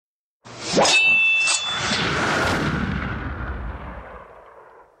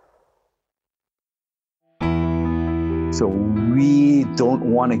So we don't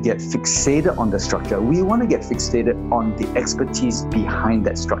want to get fixated on the structure. We want to get fixated on the expertise behind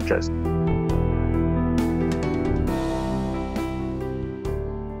that structure.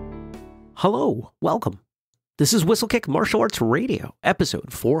 Hello, welcome. This is Whistlekick Martial Arts Radio,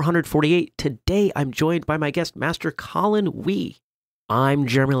 episode 448. Today, I'm joined by my guest, Master Colin Wee. I'm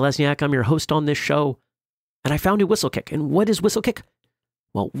Jeremy Lesniak. I'm your host on this show, and I founded Whistlekick. And what is Whistlekick?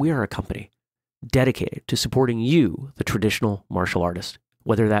 Well, we are a company dedicated to supporting you, the traditional martial artist,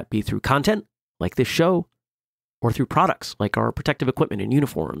 whether that be through content, like this show, or through products, like our protective equipment and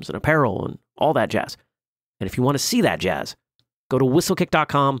uniforms and apparel and all that jazz. And if you want to see that jazz, go to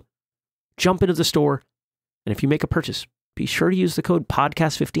whistlekick.com, jump into the store, and if you make a purchase, be sure to use the code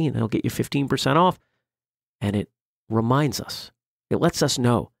podcast15. That'll get you 15% off. And it reminds us, it lets us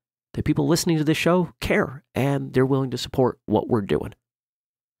know that people listening to this show care and they're willing to support what we're doing.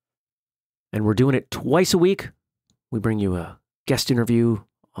 And we're doing it twice a week. We bring you a guest interview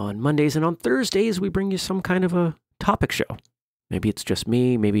on Mondays, and on Thursdays, we bring you some kind of a topic show. Maybe it's just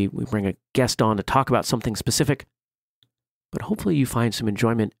me. Maybe we bring a guest on to talk about something specific. But hopefully you find some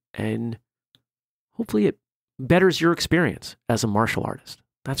enjoyment, and hopefully it betters your experience as a martial artist.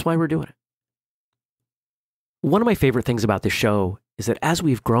 That's why we're doing it. One of my favorite things about this show is that as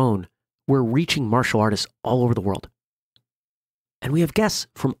we've grown, we're reaching martial artists all over the world. And we have guests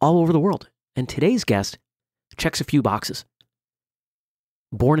from all over the world. And today's guest checks a few boxes.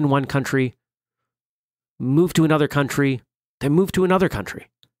 Born in one country, moved to another country, then moved to another country,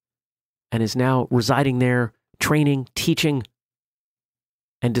 and is now residing there, training, teaching.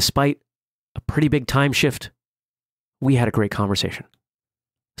 And despite a pretty big time shift, we had a great conversation.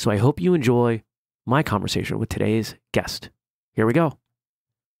 So I hope you enjoy my conversation with today's guest. Here we go.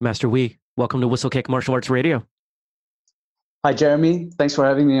 Master Wee, welcome to Whistlekick Martial Arts Radio. Hi, Jeremy. Thanks for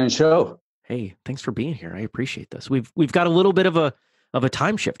having me on the show. Hey, thanks for being here. I appreciate this. We've got a little bit of a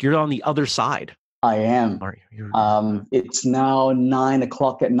time shift. You're on the other side. I am. It's now 9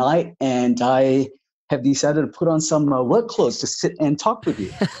 o'clock at night, and I have decided to put on some work clothes to sit and talk with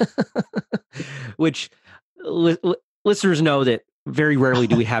you. Which listeners know that very rarely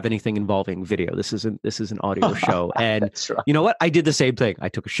do we have anything involving video. This is an audio show, and That's right. You know what? I did the same thing. I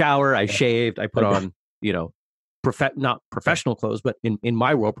took a shower, I shaved, I put on not professional clothes, but in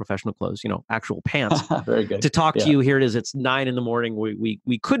my world, professional clothes, actual pants. Very good. To talk to you. Here it is. It's 9 a.m.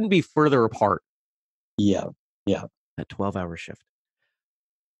 We couldn't be further apart. Yeah. That 12-hour shift.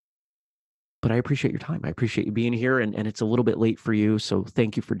 But I appreciate your time. I appreciate you being here, and it's a little bit late for you. So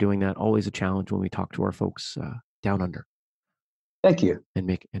thank you for doing that. Always a challenge when we talk to our folks down under. Thank you. And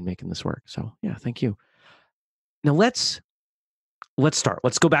making this work. So yeah, thank you. Now let's start.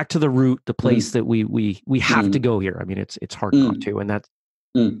 Let's go back to the root, the place that we have to go here. I mean, it's hard not to, and that's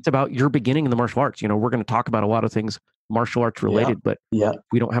it's about your beginning in the martial arts. We're going to talk about a lot of things martial arts related, but if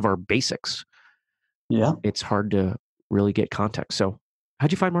we don't have our basics, it's hard to really get context. So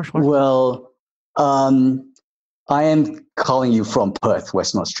how'd you find martial arts? Well, I am calling you from Perth,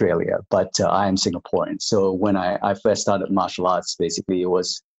 Western Australia, but I am Singaporean. So when I first started martial arts, basically it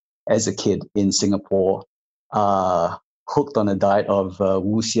was as a kid in Singapore, hooked on a diet of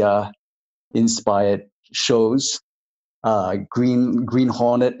wuxia inspired shows, Green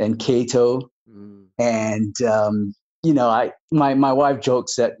Hornet and Kato. And, my wife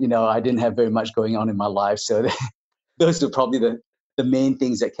jokes that, I didn't have very much going on in my life. So those were probably the main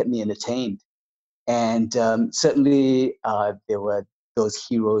things that kept me entertained. And certainly there were those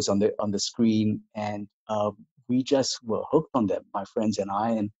heroes on the screen, and we just were hooked on them, my friends and I.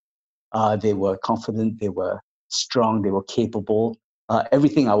 And they were confident, they were strong, they were capable.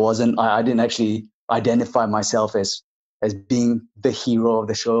 Everything I didn't actually identify myself as being the hero of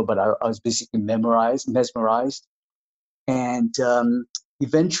the show, but I was basically mesmerized. And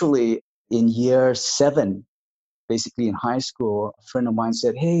eventually in year 7, basically in high school, a friend of mine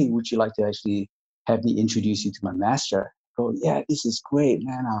said, "Hey, would you like to actually have me introduce you to my master?" I go, "Yeah, this is great,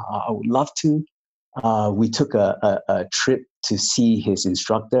 man. I would love to." We took a trip to see his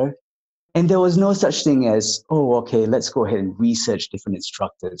instructor, and there was no such thing as, "Oh, okay, let's go ahead and research different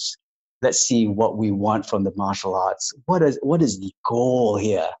instructors. Let's see what we want from the martial arts. What is the goal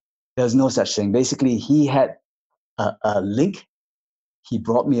here?" There's no such thing. Basically, he had a link. He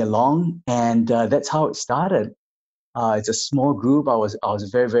brought me along, and that's how it started. It's a small group. I was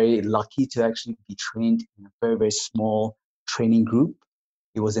very, very lucky to actually be trained in a very, very small training group.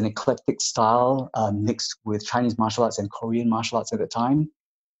 It was an eclectic style mixed with Chinese martial arts and Korean martial arts at the time.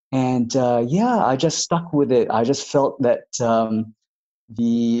 And I just stuck with it. I just felt that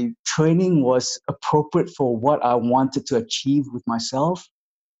the training was appropriate for what I wanted to achieve with myself.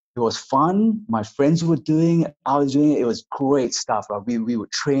 It was fun. My friends were doing it. I was doing it. It was great stuff. We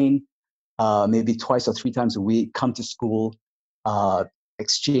would train maybe twice or three times a week, come to school, uh,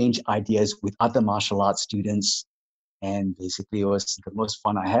 exchange ideas with other martial arts students. And basically, it was the most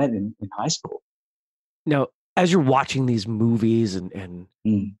fun I had in high school. Now, as you're watching these movies and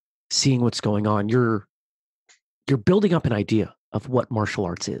seeing what's going on, you're building up an idea of what martial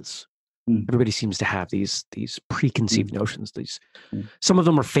arts is. Everybody seems to have these preconceived notions. Some of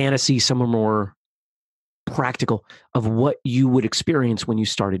them are fantasy, some are more practical of what you would experience when you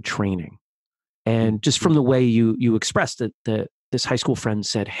started training. And just from the way you expressed it, this high school friend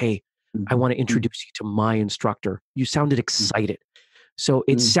said, "Hey, I want to introduce you to my instructor." You sounded excited. So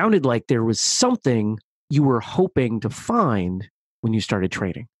it sounded like there was something you were hoping to find when you started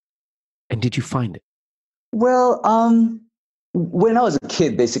training. And did you find it? Well, when I was a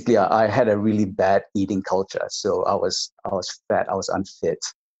kid, basically, I had a really bad eating culture. So I was fat. I was unfit.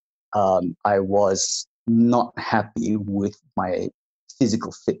 I was not happy with my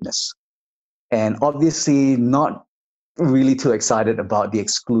physical fitness, and obviously not really too excited about the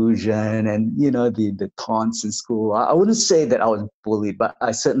exclusion and the taunts in school. I wouldn't say that I was bullied, but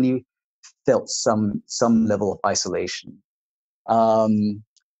I certainly felt some level of isolation. Um,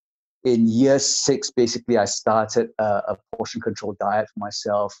 in year 6, basically, I started a portion control diet for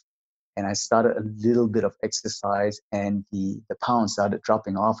myself, and I started a little bit of exercise, and the pounds started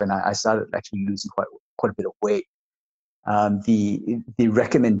dropping off, and I started actually losing quite a bit of weight. The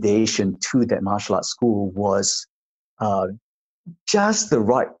recommendation to that martial arts school was just the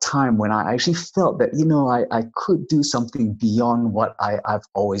right time when I actually felt that I could do something beyond what I've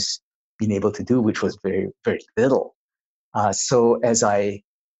always been able to do, which was very, very little. So as I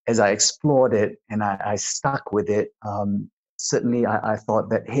explored it and I stuck with it, certainly I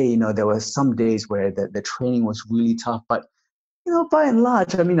thought that, hey, there were some days where the training was really tough, but by and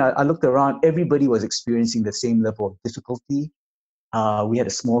large, I mean, I looked around, everybody was experiencing the same level of difficulty. We had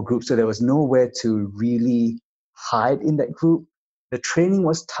a small group, so there was nowhere to really hide in that group. The training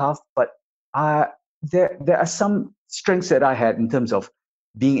was tough, but there are some strengths that I had in terms of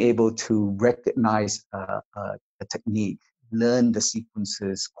being able to recognize a technique, learn the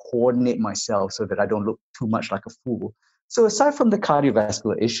sequences, coordinate myself so that I don't look too much like a fool. So aside from the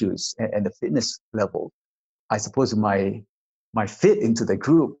cardiovascular issues and the fitness level, I suppose my fit into the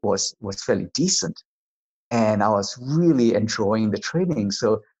group was fairly decent, and I was really enjoying the training.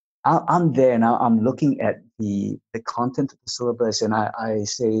 So I'm there now. I'm looking at the content of the syllabus, and I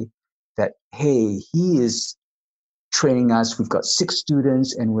say that, hey, he is training us. We've got 6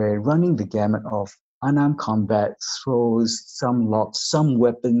 students, and we're running the gamut of unarmed combat, throws, some locks, some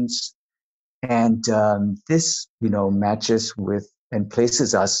weapons, and this matches with and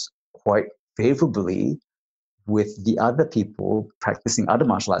places us quite favorably with the other people practicing other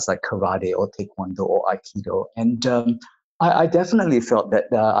martial arts like karate or taekwondo or aikido. And I definitely felt that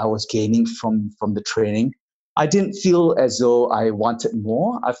I was gaining from the training. I didn't feel as though I wanted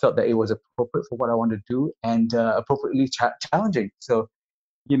more. I felt that it was appropriate for what I wanted to do and appropriately challenging. So,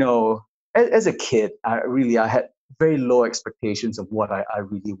 as a kid, I had very low expectations of what I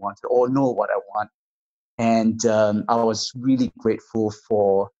really wanted or know what I want. And I was really grateful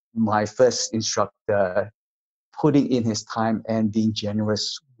for my first instructor putting in his time and being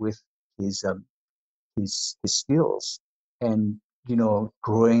generous with his skills, and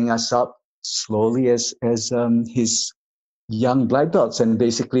growing us up slowly as his young black belts. And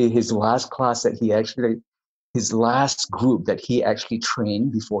basically his last group that he actually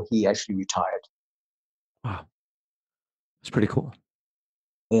trained before he actually retired. Wow, it's pretty cool.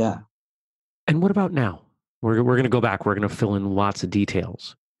 Yeah. And what about now? We're going to go back. We're going to fill in lots of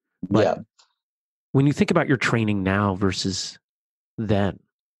details. But yeah. When you think about your training now versus then,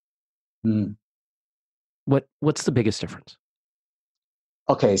 what's the biggest difference?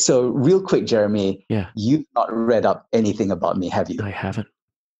 Okay, so real quick, Jeremy. Yeah. You've not read up anything about me, have you? I haven't.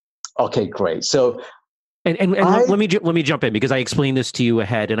 Okay, great. So and let me jump in because I explained this to you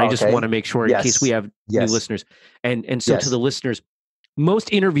ahead, and I just want to make sure in case we have new listeners. And so to the listeners,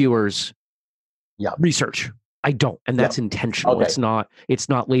 most interviewers research. I don't, and that's intentional. Okay. It's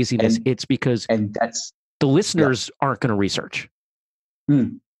not laziness. It's because the listeners aren't going to research.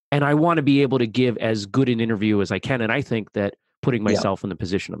 And I want to be able to give as good an interview as I can. And I think that putting myself in the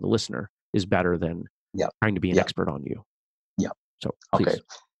position of the listener is better than trying to be an expert on you. Yeah. So please. Okay.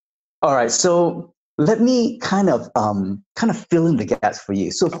 All right. So let me kind of fill in the gaps for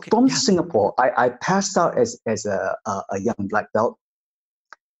you. So from Singapore, I passed out as a young black belt.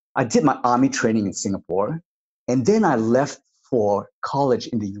 I did my army training in Singapore, and then I left for college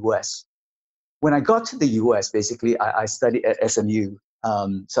in the US. When I got to the US, basically, I studied at SMU,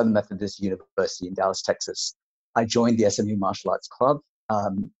 Southern Methodist University in Dallas, Texas. I joined the SMU Martial Arts Club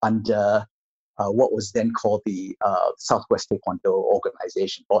under what was then called the Southwest Taekwondo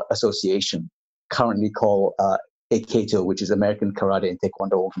Organization or Association, currently called AKTO, which is American Karate and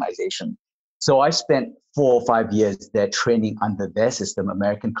Taekwondo Organization. So I spent 4 or 5 years there training under their system,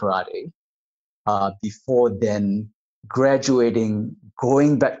 American Karate, before then graduating,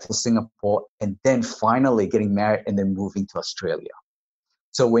 going back to Singapore, and then finally getting married and then moving to Australia.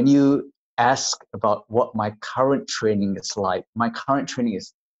 So when you ask about what my current training is like, my current training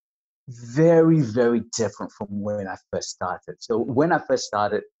is very, very different from when I first started. So when I first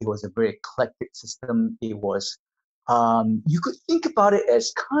started, it was a very eclectic system. It was, you could think about it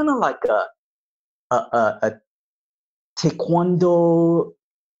as kind of like a taekwondo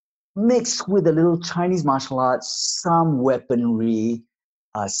mixed with a little Chinese martial arts, some weaponry,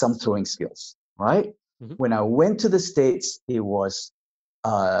 some throwing skills, right? Mm-hmm. When I went to the States, it was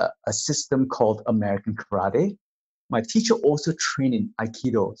a system called American Karate. My teacher also trained in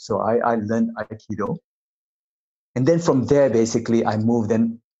Aikido, so I learned Aikido. And then from there, basically, I moved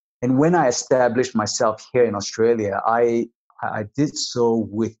in. And when I established myself here in Australia, I did so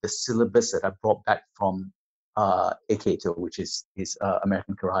with the syllabus that I brought back from AKTO, which is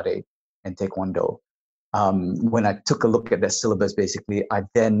American Karate and Taekwondo. When I took a look at that syllabus, basically, I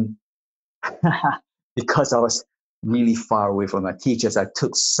then, because I was really far away from my teachers, I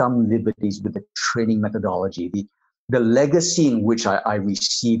took some liberties with the training methodology. The legacy in which I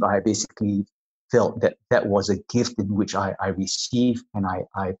received, I basically felt that was a gift in which I receive and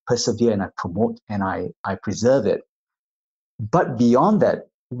I persevere and I promote and I preserve it. But beyond that,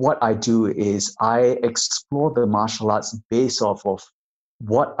 what I do is I explore the martial arts based off of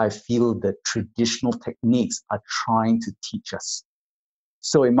what I feel the traditional techniques are trying to teach us.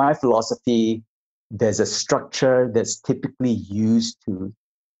 So in my philosophy, there's a structure that's typically used to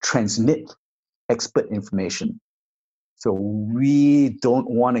transmit expert information. So we don't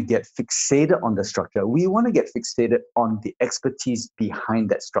want to get fixated on the structure. We want to get fixated on the expertise behind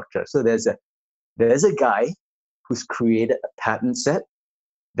that structure. So there's a guy who's created a pattern set.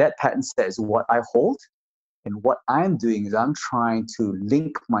 That pattern set is what I hold. And what I'm doing is I'm trying to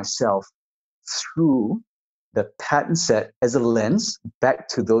link myself through the pattern set as a lens back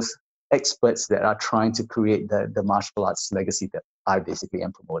to those experts that are trying to create the martial arts legacy that I basically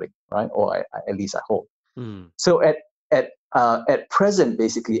am promoting, right? Or at least I hope. So at present,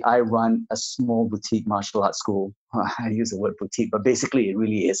 basically, I run a small boutique martial arts school. I use the word boutique, but basically it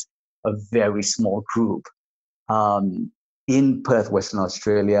really is a very small group in Perth, Western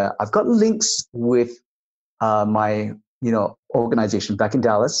Australia. I've got links with my organization back in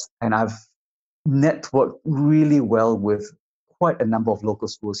Dallas, and I've networked really well with quite a number of local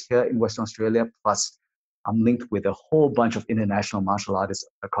schools here in Western Australia. Plus, I'm linked with a whole bunch of international martial artists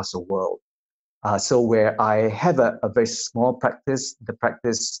across the world. So where I have a very small practice, the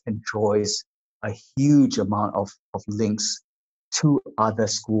practice enjoys a huge amount of links to other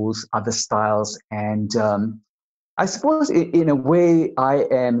schools, other styles. And I suppose in a way, I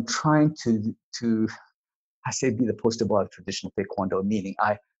am trying to I say be the poster boy of traditional Taekwondo, meaning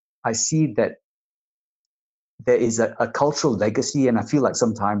I see that there is a cultural legacy, and I feel like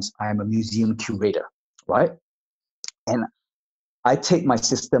sometimes I am a museum curator, right? And I take my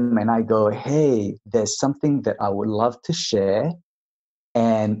system and I go, hey, there's something that I would love to share,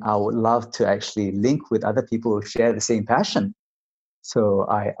 and I would love to actually link with other people who share the same passion. So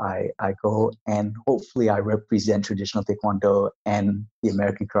I go and hopefully I represent traditional Taekwondo and the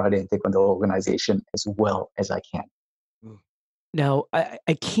American Karate and Taekwondo organization as well as I can. Now,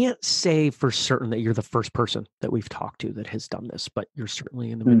 I can't say for certain that you're the first person that we've talked to that has done this, but you're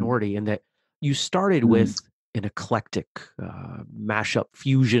certainly in the minority in that you started with an eclectic mashup,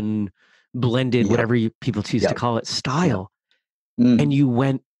 fusion, blended, whatever people choose to call it, style. And you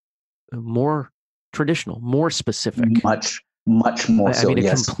went more traditional, more specific. Much more so, I mean,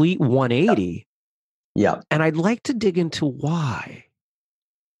 a complete 180. Yeah. And I'd like to dig into why.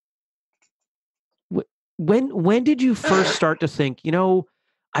 When did you first start to think,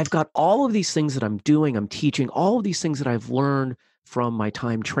 I've got all of these things that I'm doing, I'm teaching, all of these things that I've learned from my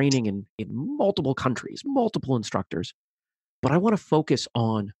time training in multiple countries, multiple instructors, but I want to focus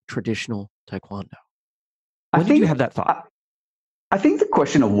on traditional Taekwondo. When did you have that thought? I think the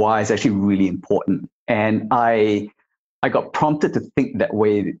question of why is actually really important. And I got prompted to think that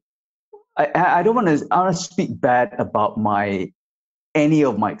way. I don't want to speak bad about any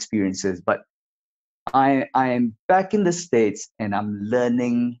of my experiences, but I am back in the States and I'm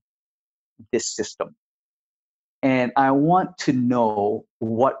learning this system. And I want to know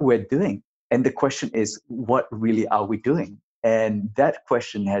what we're doing. And the question is, what really are we doing? And that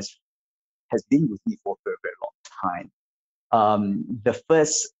question has been with me for a very, very long time. The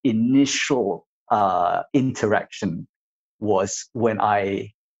first initial interaction was when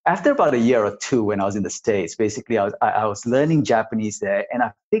after about a year or two, when I was in the States, basically I was learning Japanese there, and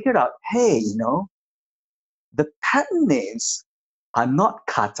I figured out, hey, the pattern names are not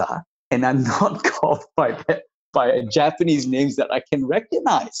kata and are not called by Japanese names that I can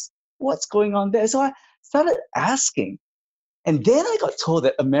recognize. What's going on there? So I started asking. And then I got told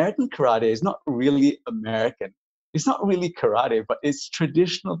that American karate is not really American. It's not really karate, but it's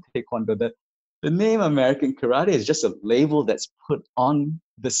traditional Taekwondo. The name American karate is just a label that's put on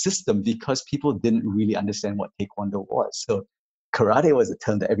the system because people didn't really understand what Taekwondo was. So karate was a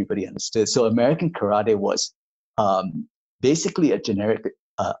term that everybody understood. So American karate was basically a generic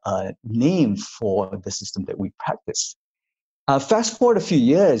name for the system that we practice. Fast forward a few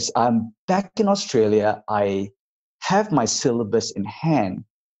years, I'm back in Australia. I have my syllabus in hand,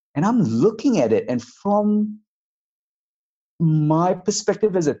 and I'm looking at it. And from my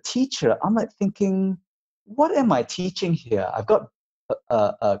perspective as a teacher, I'm like thinking, what am I teaching here? I've got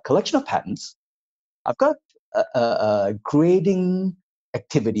a collection of patterns. I've got grading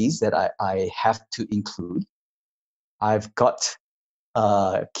activities that I have to include. I've got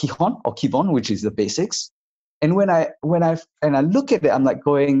Kihon or Kibon, which is the basics. And when I look at it, I'm like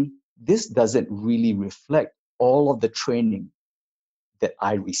going, this doesn't really reflect all of the training that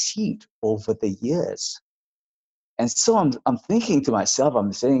I received over the years. And so I'm thinking to myself,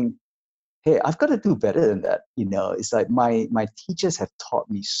 I'm saying, hey, I've got to do better than that. It's like my teachers have taught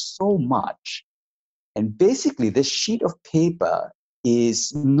me so much. And basically this sheet of paper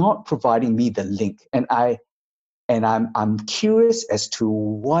is not providing me the link. And I'm curious as to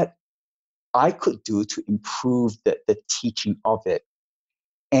what I could do to improve the teaching of it.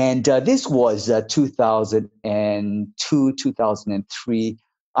 And this was 2002, 2003.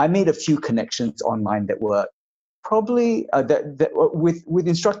 I made a few connections online that were probably with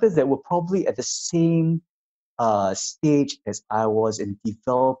instructors that were probably at the same stage as I was in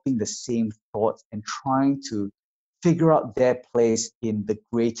developing the same thoughts and trying to figure out their place in the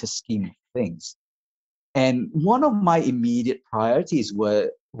greater scheme of things. And one of my immediate priorities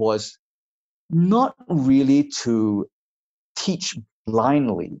was not really to teach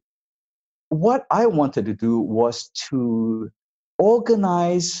blindly. What I wanted to do was to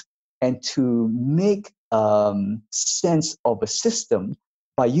organize and to make sense of a system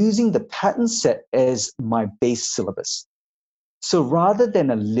by using the pattern set as my base syllabus. So rather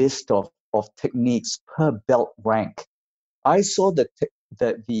than a list of techniques per belt rank, I saw the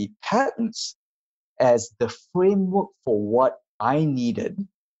patterns as the framework for what I needed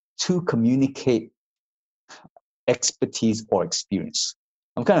to communicate expertise or experience.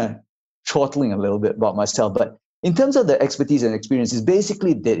 I'm kind of chortling a little bit about myself, but in terms of the expertise and experience, it's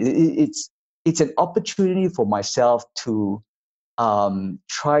basically that it's an opportunity for myself to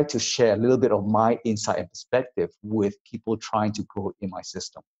try to share a little bit of my insight and perspective with people trying to grow in my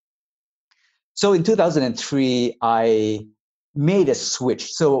system. So in 2003, I made a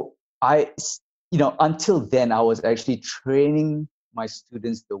switch. So until then, I was actually training my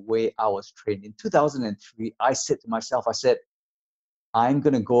students the way I was trained. In 2003, I said to myself, I'm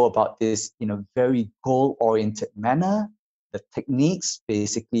going to go about this in a very goal-oriented manner. The techniques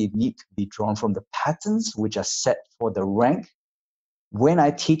basically need to be drawn from the patterns, which are set for the rank. When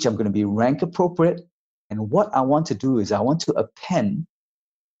I teach, I'm going to be rank appropriate. And what I want to do is I want to append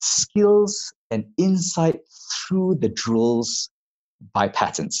skills and insight through the drills by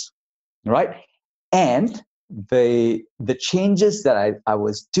patterns, right? And the changes that I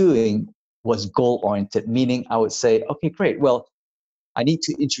was doing was goal-oriented, meaning I would say, okay, great. Well, I need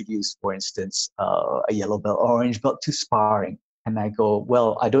to introduce, for instance, a yellow belt, orange belt to sparring. And I go,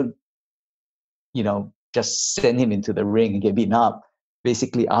 well, I don't, just send him into the ring and get beaten up.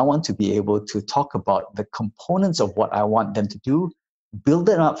 Basically, I want to be able to talk about the components of what I want them to do, build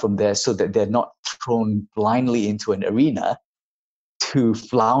them up from there so that they're not thrown blindly into an arena to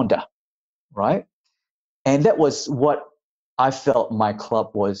flounder, right? And that was what I felt my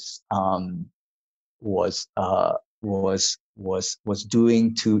club was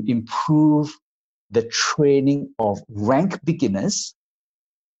doing to improve the training of rank beginners,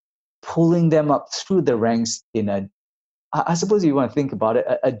 pulling them up through the ranks in I suppose you want to think about it,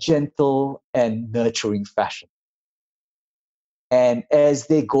 a gentle and nurturing fashion. And as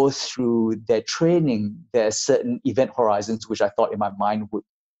they go through their training, there are certain event horizons which I thought in my mind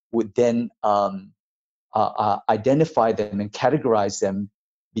would then identify them and categorize them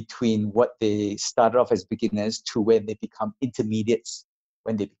between what they started off as beginners to when they become intermediates,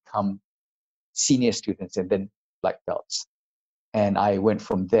 when they become senior students, and then black belts. and I went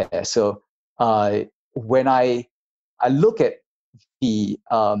from there. So when I look at the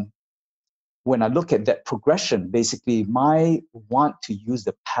when I look at that progression, basically my want to use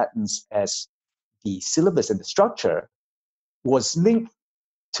the patterns as the syllabus and the structure was linked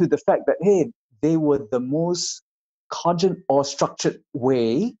to the fact that, hey, they were the most cogent or structured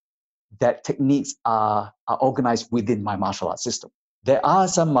way that techniques are organized within my martial arts system. There are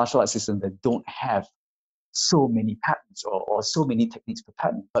some martial arts systems that don't have so many patterns or so many techniques per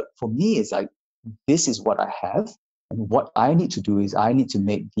pattern. But for me, it's like, this is what I have. And what I need to do is I need to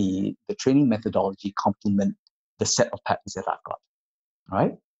make the training methodology complement the set of patterns that I've got.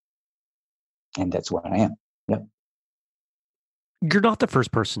 Right? And that's where I am. Yep. You're not the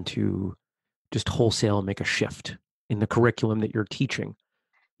first person to just wholesale make a shift in the curriculum that you're teaching.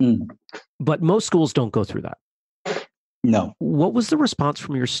 But most schools don't go through that. No. What was the response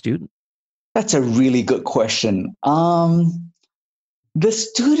from your student? That's a really good question. The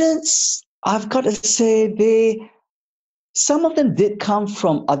students, I've got to say, some of them did come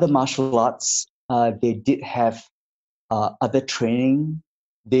from other martial arts. They did have other training.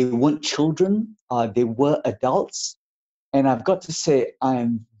 They weren't children. They were adults. And I've got to say,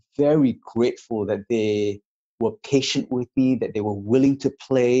 I'm very grateful that they were patient with me, that they were willing to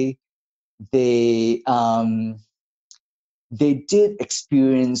play. They did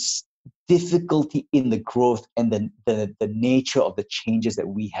experience difficulty in the growth and the nature of the changes that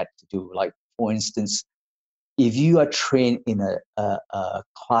we had to do. Like, for instance, if you are trained in a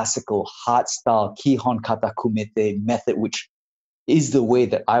classical hard style Kihon Kata Kumite method, which is the way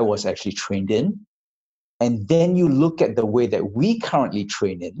that I was actually trained in, and then you look at the way that we currently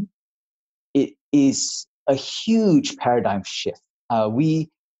train in, it is a huge paradigm shift. We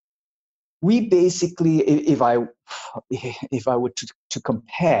basically, if I were to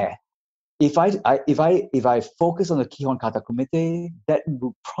compare, if I focus on the Kihon Kata Kumite, that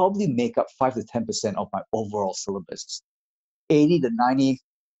will probably make up 5 to 10% of my overall syllabus. 80 to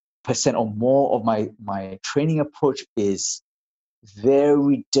 90% or more of my training approach is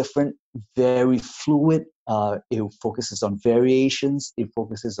very different, very fluid. It focuses on variations. It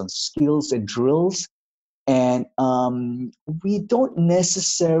focuses on skills and drills. And we don't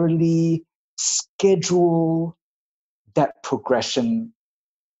necessarily schedule that progression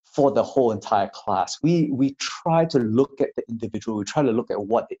for the whole entire class. We try to look at the individual. We try to look at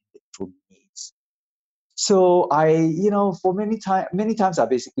what the individual needs. So for many times I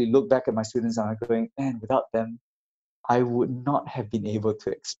basically look back at my students and I'm going, man, without them, I would not have been able to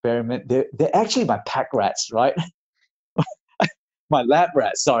experiment. They're actually my pack rats, right? My lab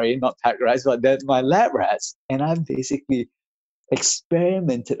rats, sorry, not pack rats, but they're my lab rats. And I've basically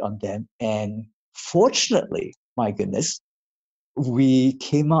experimented on them. And fortunately, my goodness, we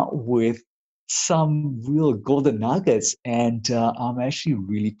came up with some real golden nuggets. And I'm actually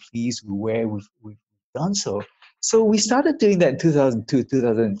really pleased with where we've done so. So we started doing that in 2002,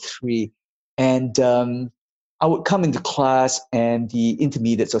 2003. And I would come into class and the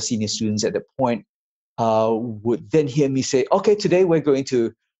intermediates or senior students at that point would then hear me say, okay, today we're going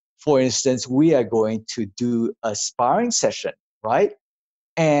to, for instance, we are going to do a sparring session, right?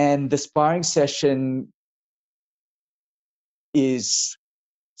 And the sparring session is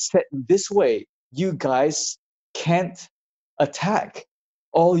set in this way. You guys can't attack.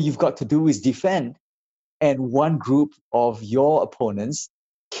 All you've got to do is defend. And one group of your opponents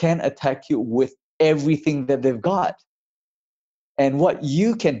can attack you with everything that they've got. And what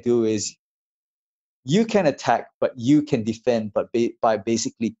you can do is you can attack, but you can defend, but by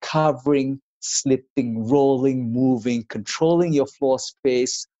basically covering, slipping, rolling, moving, controlling your floor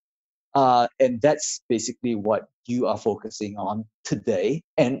space. And that's basically what you are focusing on today,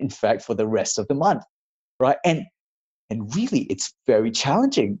 and in fact, for the rest of the month, right? And really, it's very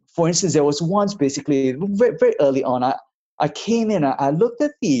challenging. For instance, there was once basically very, very early on, I came in, I looked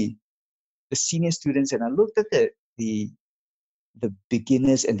at the senior students and I looked at the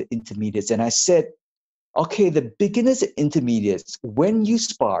beginners and the intermediates, and I said, okay, the beginners and intermediates, when you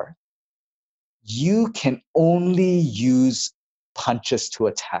spar, you can only use punches to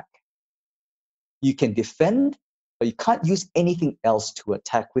attack. You can defend, but you can't use anything else to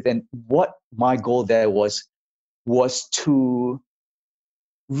attack with. And what my goal there was to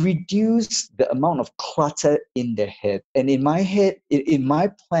reduce the amount of clutter in their head. And in my head, in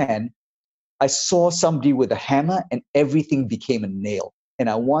my plan, I saw somebody with a hammer and everything became a nail. And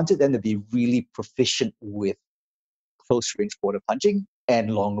I wanted them to be really proficient with close range quarter punching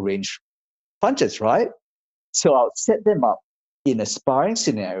and long range punches, right? So I'll set them up in a sparring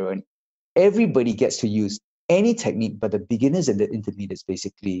scenario and everybody gets to use any technique, but the beginners and the intermediates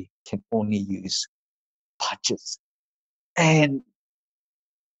basically can only use punches. And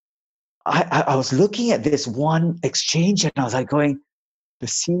I was looking at this one exchange and I was like going, the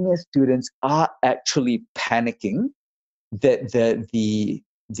senior students are actually panicking that the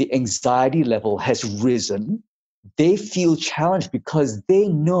anxiety level has risen. They feel challenged because they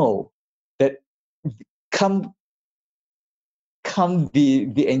know that come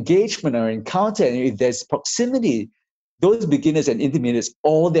the engagement or encounter, and if there's proximity, those beginners and intermediates,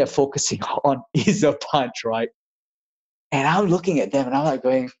 all they're focusing on is a punch, right? And I'm looking at them and I'm like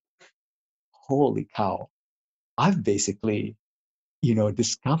going, holy cow, I've basically,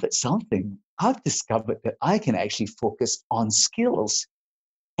 discovered something. I've discovered that I can actually focus on skills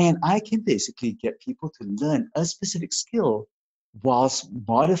and I can basically get people to learn a specific skill whilst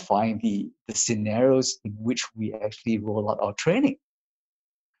modifying the scenarios in which we actually roll out our training.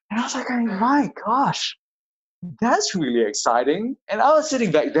 And I was like, my gosh, that's really exciting. And I was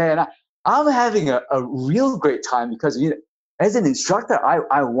sitting back there and I'm having a real great time because, as an instructor,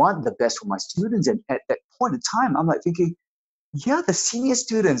 I want the best for my students. And at that point in time, I'm like thinking, yeah, the senior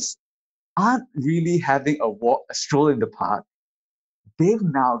students aren't really having a stroll in the park. They've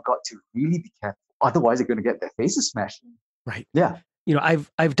now got to really be careful. Otherwise, they're going to get their faces smashed. Right. Yeah.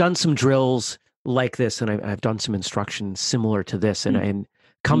 I've done some drills like this, and I've done some instruction similar to this, and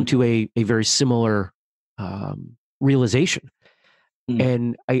come to a very similar realization.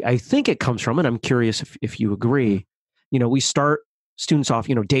 And I think it comes from, and I'm curious if you agree, we start students off,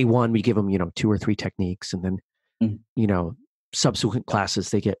 day one, we give them, 2 or 3 techniques, and then, subsequent classes,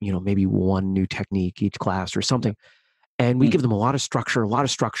 they get, maybe one new technique each class or something. And we give them a lot of structure,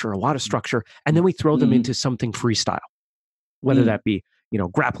 and then we throw them into something freestyle, whether that be,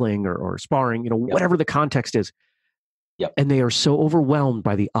 grappling or sparring, whatever the context is. Yep. And they are so overwhelmed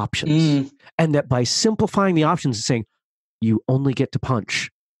by the options, and that by simplifying the options and saying, you only get to punch.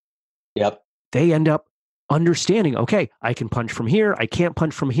 Yep. They end up understanding, okay, I can punch from here, I can't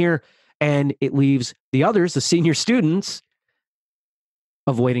punch from here. And it leaves the others, the senior students,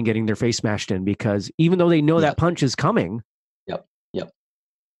 avoiding getting their face smashed in, because even though they know that punch is coming,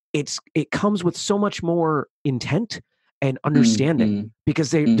 it comes with so much more intent and understanding because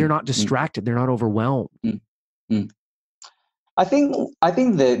they're not distracted, they're not overwhelmed. I think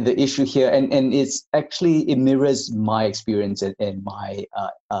the issue here, and it's actually, it mirrors my experience and my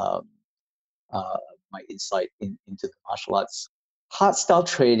my insight into the martial arts. Hard style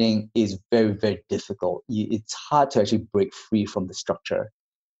training is very, very difficult. It's hard to actually break free from the structure.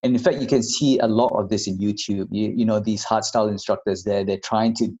 And in fact, you can see a lot of this in YouTube. These hard style instructors there, they're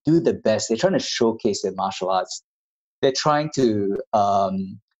trying to do the best. They're trying to showcase their martial arts. They're trying to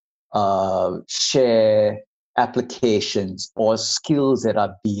share applications or skills that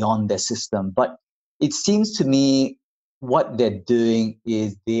are beyond their system. But it seems to me what they're doing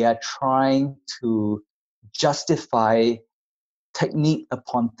is they are trying to justify technique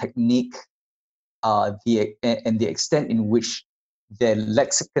upon technique, and the extent in which their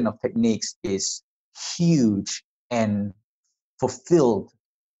lexicon of techniques is huge and fulfilled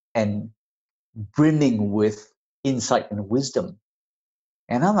and brimming with insight and wisdom.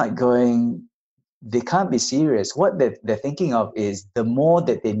 And I'm like going, they can't be serious. What they're thinking of is the more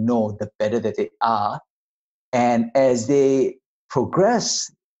that they know, the better that they are. And as they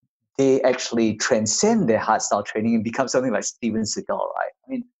progress, they actually transcend their hard style training and become something like Steven Seagal, right? I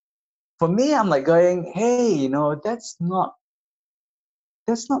mean, for me, I'm like going, hey, that's not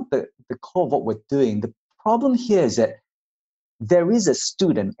the core of what we're doing. The problem here is that there is a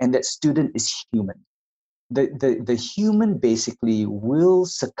student, and that student is human. The human basically will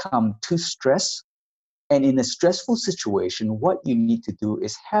succumb to stress. And in a stressful situation, what you need to do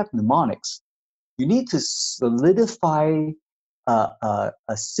is have mnemonics. You need to solidify a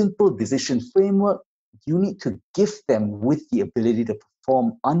simple decision framework. You need to gift them with the ability to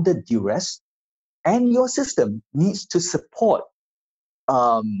perform under duress. And your system needs to support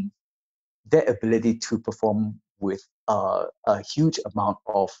their ability to perform with a huge amount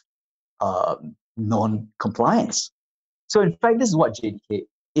of non-compliance. So in fact, this is what JDK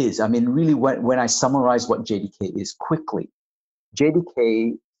is. I mean, really, when I summarize what JDK is quickly,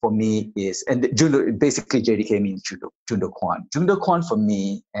 JDK for me is, and Judo, basically JDK means Judo Kwan. Judo Kwan for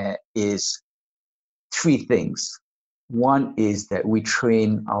me is 3 things. One is that we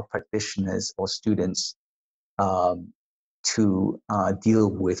train our practitioners or students to deal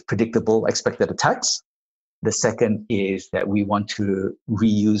with predictable expected attacks. The second is that we want to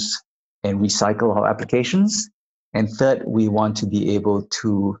reuse and recycle our applications. And third, we want to be able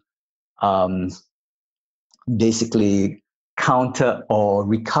to basically counter or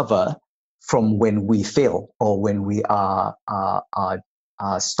recover from when we fail or when we are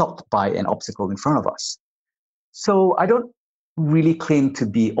stopped by an obstacle in front of us. So I don't really claim to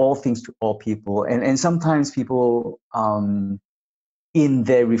be all things to all people. And sometimes people, in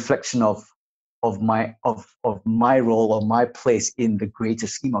their reflection of my role or my place in the greater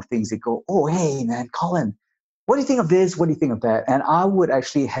scheme of things, they go, "Oh, hey, man, Colin, what do you think of this? What do you think of that?" And I would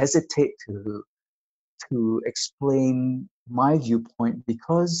actually hesitate to explain my viewpoint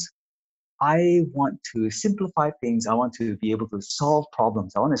because I want to simplify things. I want to be able to solve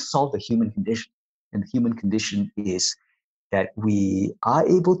problems. I want to solve the human condition. And the human condition is that we are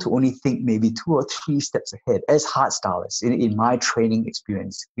able to only think maybe 2 or 3 steps ahead as hard stylists. In my training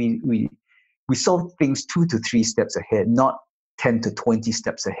experience, we solve things 2 to 3 steps ahead, not 10 to 20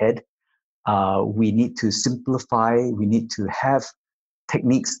 steps ahead. We need to simplify. We need to have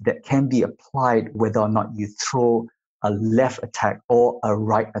techniques that can be applied whether or not you throw a left attack or a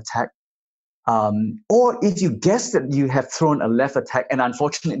right attack. Or if you guess that you have thrown a left attack and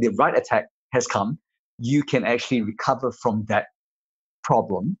unfortunately the right attack has come, you can actually recover from that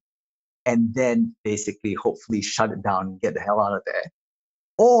problem and then basically hopefully shut it down and get the hell out of there.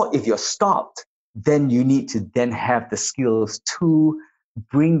 Or if you're stopped, then you need to then have the skills to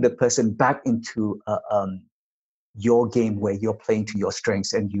bring the person back into your game where you're playing to your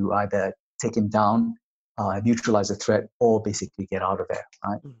strengths and you either take him down, neutralize the threat, or basically get out of there,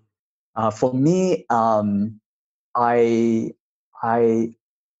 right? For me, I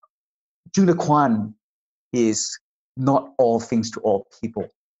Juna Kwan is not all things to all people.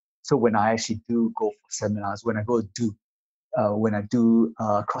 So when I actually do go for seminars, when I do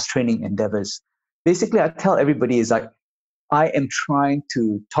cross training endeavors, basically I tell everybody is like, I am trying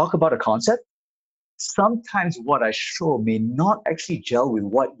to talk about a concept. Sometimes what I show may not actually gel with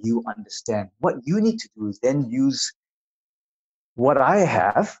what you understand. What you need to do is then use what I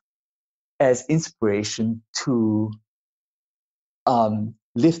have as inspiration to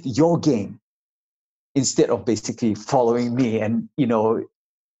lift your game instead of basically following me. And,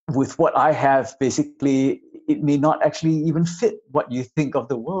 with what I have, basically, it may not actually even fit what you think of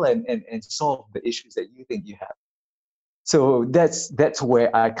the world and solve the issues that you think you have. So that's where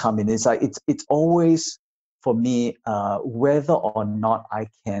I come in. It's like it's always for me whether or not I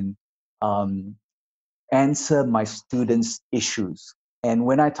can answer my students' issues. And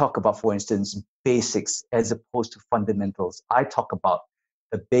when I talk about, for instance, basics as opposed to fundamentals, I talk about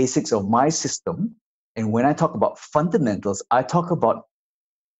the basics of my system. And when I talk about fundamentals, I talk about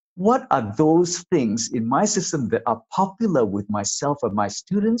what are those things in my system that are popular with myself and my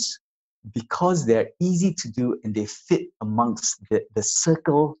students because they're easy to do and they fit amongst the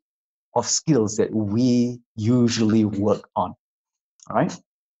circle of skills that we usually work on. All right.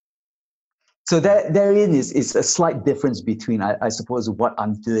 So therein is a slight difference between, I suppose, what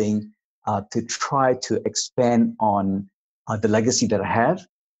I'm doing to try to expand on the legacy that I have,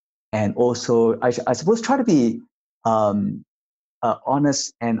 and also, I suppose, try to be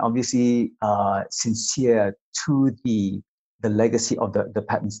honest and obviously sincere to the legacy of the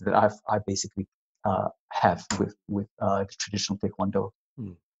patterns that I basically have with the traditional Taekwondo.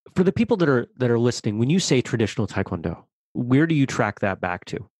 For the people that are listening, when you say traditional Taekwondo, where do you track that back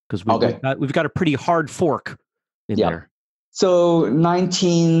to? Because we've got a pretty hard fork in there. So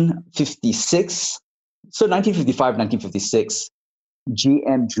 1956, 1955, 1956,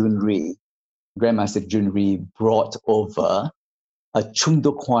 GM Junri, Grandmaster Junri, brought over a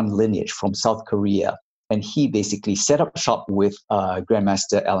Chungdo Kwan lineage from South Korea. And he basically set up shop with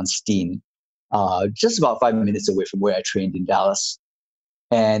Grandmaster Alan Steen, just about 5 minutes away from where I trained in Dallas.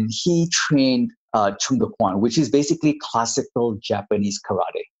 And he trained Chungdo Kwan, which is basically classical Japanese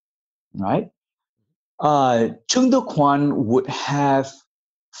karate, right? Chungdo Kwan would have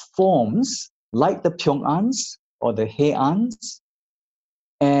forms like the Pyongans or the Heians,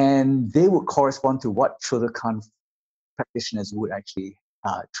 and they would correspond to what Shotokan practitioners would actually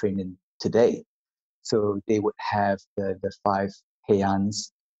train in today. So they would have the 5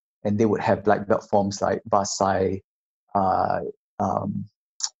 Heians, and they would have black belt forms like Basai,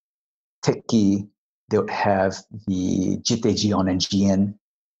 Teki. They would have the Jite Jion and Jien.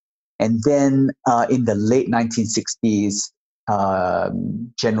 And then in the late 1960s,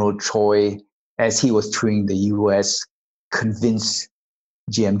 General Choi, as he was touring the US, convinced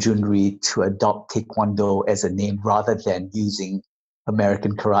GM Junri to adopt Taekwondo as a name rather than using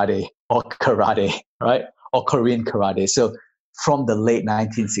American karate or karate, right? Or Korean karate. So from the late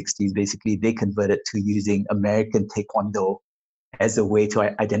 1960s, basically, they converted to using American Taekwondo as a way to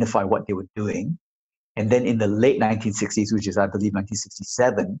identify what they were doing. And then in the late 1960s, which is, I believe,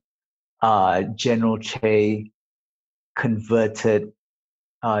 1967, General Che converted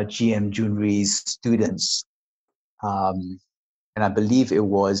GM Junri's students and I believe it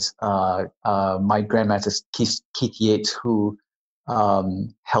was my grandmaster Keith Yates who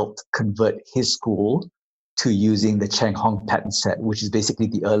helped convert his school to using the Chang Hong pattern set, which is basically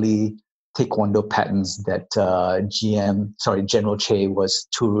the early Taekwondo patterns that General Che was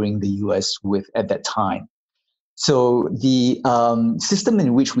touring the US with at that time. So the system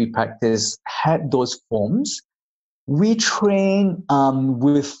in which we practice had those forms. We train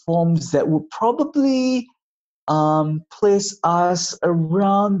with forms that would probably place us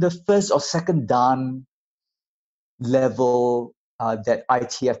around the first or second dan level that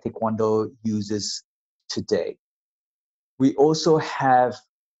ITF Taekwondo uses today. We also have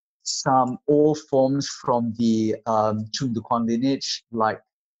some old forms from the Chun Dukwon lineage, like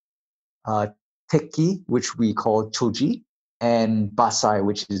Tekki, which we call Choji, and Basai,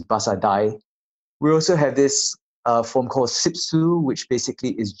 which is Basai Dai. We also have this form called Sipsu, which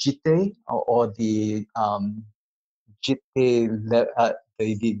basically is Jite, or the Jite,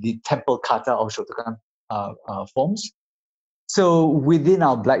 the temple kata of Shotokan forms. So within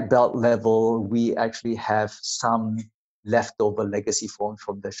our black belt level, we actually have some leftover legacy forms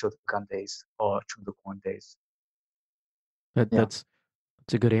from the Shotokan days or Chundukwon days. That's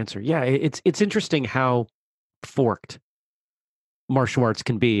a good answer. Yeah, it's interesting how forked martial arts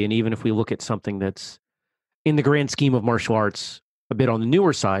can be, and even if we look at something that's in the grand scheme of martial arts a bit on the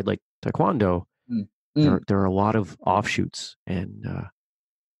newer side, like Taekwondo, there are a lot of offshoots. And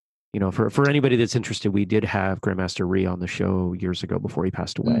for anybody that's interested, we did have Grandmaster Rhee on the show years ago before he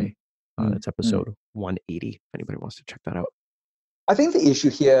passed away. That's episode 180. If anybody wants to check that out. I think the issue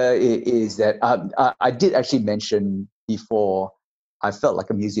here is that I did actually mention before, I felt like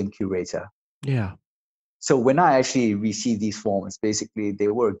a museum curator. Yeah. So when I actually received these forms, basically they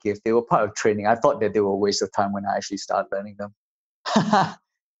were a gift. They were part of training. I thought that they were a waste of time when I actually started learning them.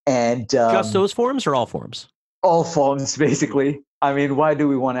 And just those forms or all forms? All forms, basically. I mean, why do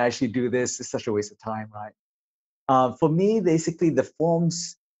we want to actually do this? It's such a waste of time, right? For me, basically, the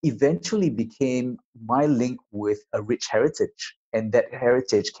forms eventually became my link with a rich heritage, and that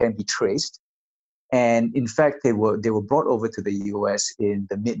heritage can be traced. And in fact, they were brought over to the US in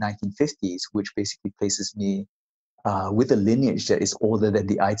the mid 1950s, which basically places me with a lineage that is older than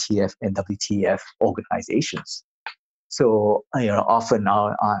the ITF and WTF organizations. So often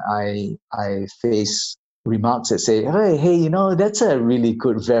I face remarks that say, hey, that's a really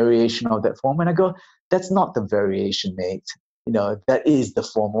good variation of that form, and I go, that's not the variation, mate. That is the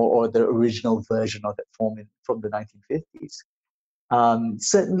form or the original version of that form from the 1950s.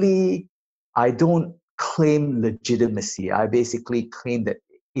 Certainly, I don't claim legitimacy. I basically claim that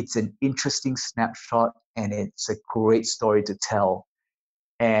it's an interesting snapshot and it's a great story to tell.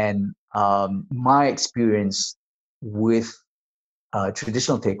 And my experience with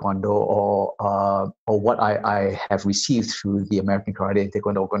traditional Taekwondo or what I have received through the American Karate and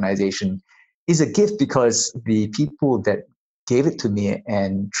Taekwondo organization is a gift, because the people that gave it to me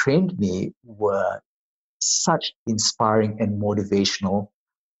and trained me were such inspiring and motivational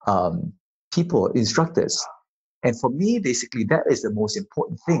people, instructors. And for me, basically, that is the most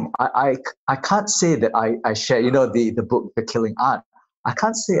important thing. I can't say that I share, the book, The Killing Art. I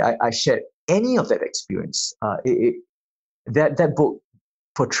can't say I shared any of that experience. That book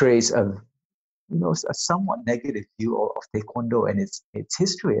portrays a somewhat negative view of Taekwondo and its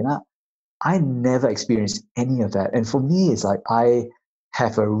history, and I never experienced any of that. And for me, it's like I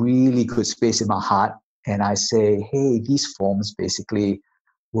have a really good space in my heart, and I say, hey, these forms basically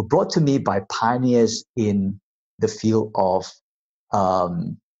were brought to me by pioneers in the field of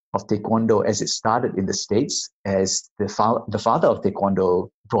Taekwondo as it started in the States, as the father of Taekwondo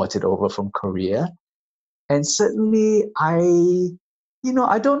brought it over from Korea. And certainly I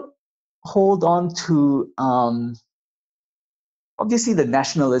don't hold on to obviously the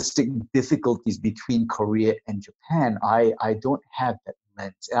nationalistic difficulties between Korea and Japan. I don't have that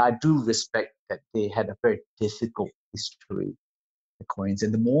lens. And I do respect that they had a very difficult history, the Koreans.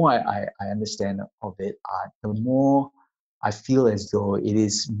 And the more I understand of it, the more I feel as though it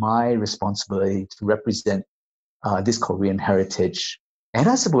is my responsibility to represent this Korean heritage, and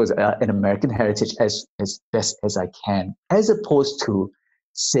I suppose an American heritage as best as I can, as opposed to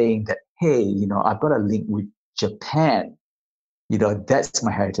saying that, hey, I've got a link with Japan. That's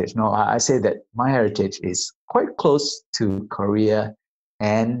my heritage. No, I say that my heritage is quite close to Korea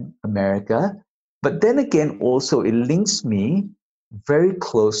and America. But then again, also it links me very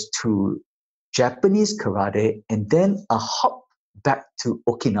close to Japanese karate, and then a hop back to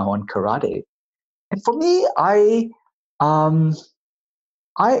Okinawan karate. And for me, I am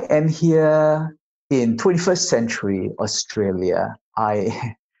here in 21st century Australia.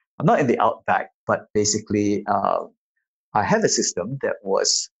 I'm not in the outback, but basically I have a system that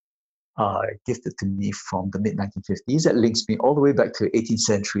was gifted to me from the mid-1950s that links me all the way back to 18th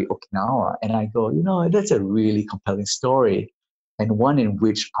century Okinawa. And I go, that's a really compelling story, and one in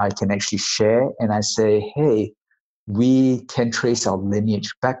which I can actually share. And I say, hey, we can trace our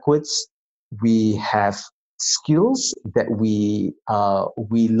lineage backwards. We have skills that we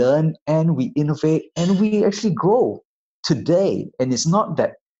learn and we innovate and we actually grow today. And it's not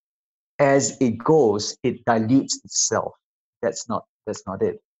that as it goes, it dilutes itself. That's not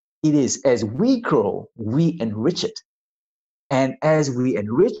it. It is as we grow, we enrich it. And as we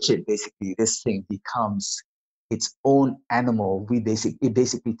enrich it, basically, this thing becomes its own animal. It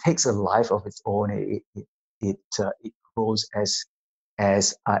basically takes a life of its own. It grows as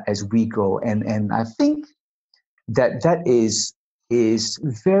we grow. And I think that is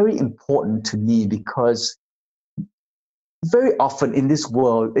very important to me, because very often in this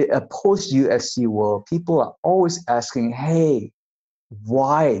world, a post-UFC world, people are always asking, hey,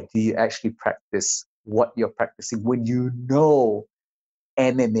 why do you actually practice what you're practicing when you know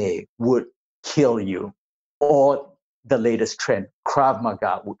MMA would kill you, or the latest trend, Krav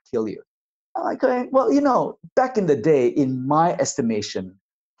Maga, would kill you? I'm like, okay, well, back in the day, in my estimation,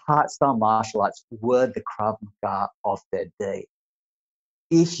 hardstyle martial arts were the Krav Maga of their day.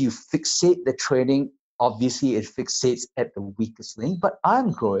 If you fixate the training, obviously it fixates at the weakest link, but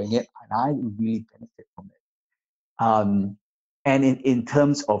I'm growing it and I really benefit from it. And in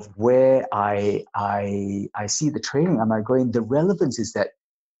terms of where I see the training, I'm like going, the relevance is that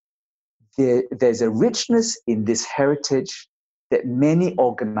there's a richness in this heritage that many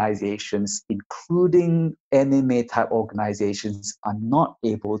organizations, including MMA type organizations, are not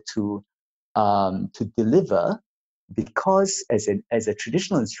able to deliver, because as a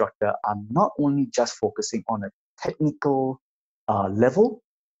traditional instructor, I'm not only just focusing on a technical level.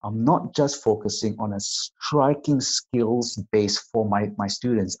 I'm not just focusing on a striking skills base for my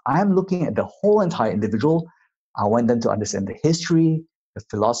students. I'm looking at the whole entire individual. I want them to understand the history, the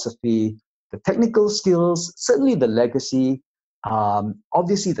philosophy, the technical skills, certainly the legacy,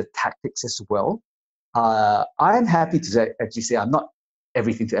 obviously the tactics as well. I'm happy to actually say I'm not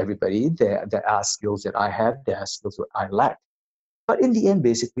everything to everybody. There are skills that I have, there are skills that I lack. But in the end,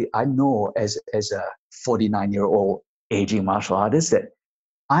 basically, I know as a 49-year-old aging martial artist that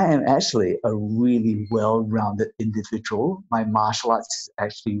I am actually a really well-rounded individual. My martial arts is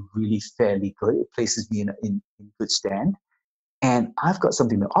actually really fairly good. It places me in good stand. And I've got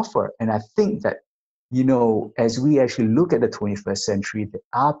something to offer. And I think that, as we actually look at the 21st century, there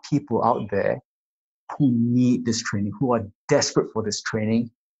are people out there who need this training, who are desperate for this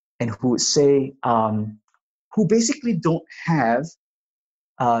training, and who would say, who basically don't have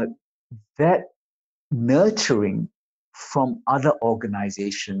that nurturing from other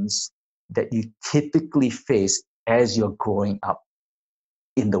organizations that you typically face as you're growing up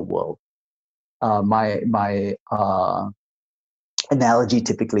in the world. My analogy,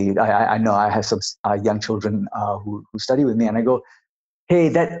 typically, I know I have some young children who study with me, and I go, hey,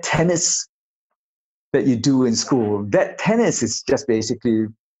 that tennis that you do in school, that tennis is just basically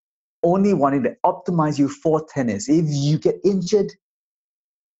only wanting to optimize you for tennis. If you get injured,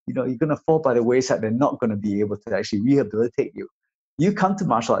 you're going to fall by the wayside. They're not going to be able to actually rehabilitate you. You come to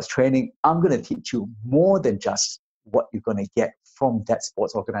martial arts training, I'm going to teach you more than just what you're going to get from that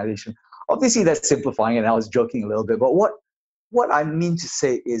sports organization. Obviously, that's simplifying, and I was joking a little bit. But what I mean to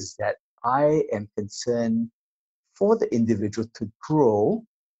say is that I am concerned for the individual to grow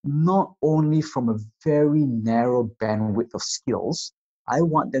not only from a very narrow bandwidth of skills. I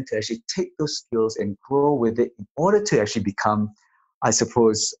want them to actually take those skills and grow with it in order to actually become, I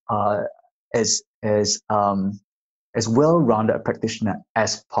suppose, as well-rounded a practitioner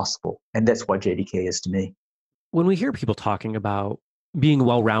as possible. And that's what JDK is to me. When we hear people talking about being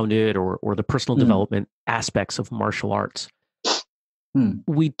well-rounded or the personal development aspects of martial arts,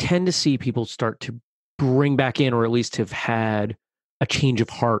 we tend to see people start to bring back in, or at least have had a change of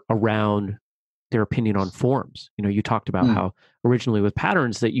heart around their opinion on forms. You talked about how originally with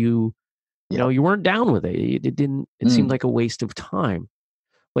patterns that you weren't down with it. It seemed like a waste of time.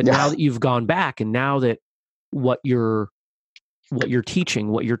 But now that you've gone back, and now that what you're teaching,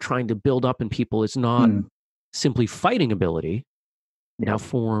 what you're trying to build up in people is not simply fighting ability, now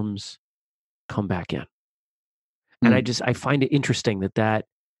forms come back in. And I find it interesting that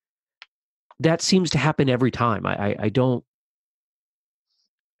seems to happen every time. I don't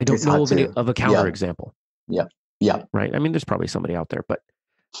know of a counter example. Yeah. Right. I mean, there's probably somebody out there, but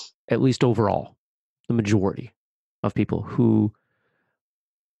at least overall, the majority of people who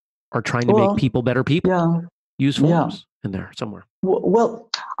are trying to make people better people use forms in there somewhere.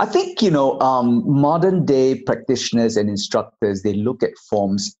 Well, I think, modern day practitioners and instructors, they look at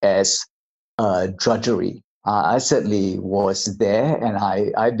forms as drudgery. I certainly was there, and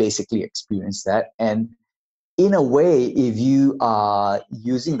I basically experienced that. And in a way, if you are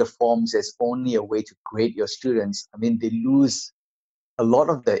using the forms as only a way to grade your students, I mean, they lose a lot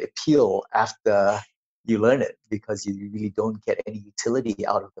of the appeal after you learn it, because you really don't get any utility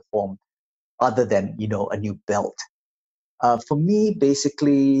out of the form other than, a new belt. For me,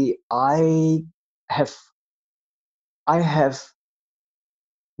 basically, have I have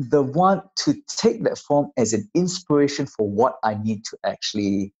the want to take that form as an inspiration for what I need to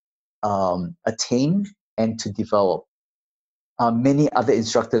actually attain and to develop. Many other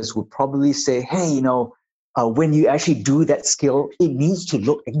instructors would probably say, hey, when you actually do that skill, it needs to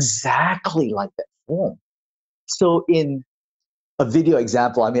look exactly like that form. So in a video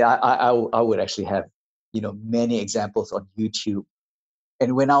example, I mean, I would actually have, many examples on YouTube.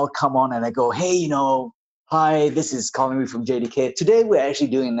 And when I would come on and I go, hey, hi, this is Colin Wee from JDK. Today we're actually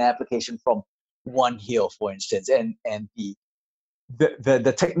doing an application from one heel, for instance, and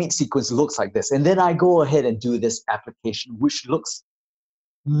the technique sequence looks like this. And then I go ahead and do this application, which looks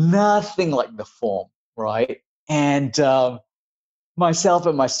nothing like the form, right? And myself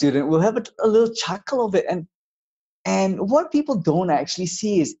and my student will have a little chuckle of it. And what people don't actually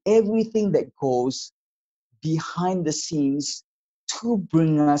see is everything that goes behind the scenes to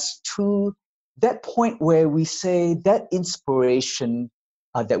bring us to that point where we say that inspiration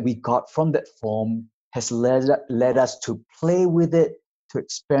that we got from that form has led us to play with it, to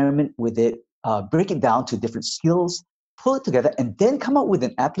experiment with it, break it down to different skills, pull it together, and then come up with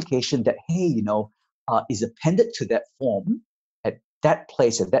an application that, hey, is appended to that form at that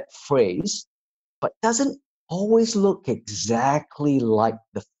place, at that phrase, but doesn't always look exactly like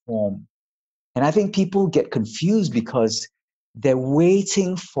the form. And I think people get confused because they're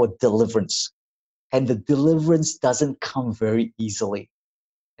waiting for deliverance, and the deliverance doesn't come very easily.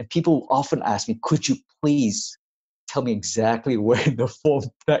 And people often ask me, could you please tell me exactly where in the form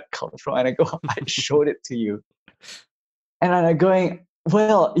that comes from? And I go, I showed it to you. And I'm going,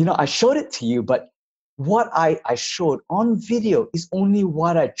 well, I showed it to you, but what I showed on video is only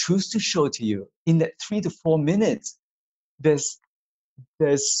what I choose to show to you. In that 3 to 4 minutes, there's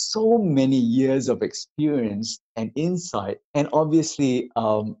so many years of experience and insight, and obviously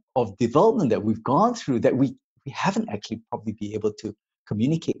of development that we've gone through that we haven't actually probably be able to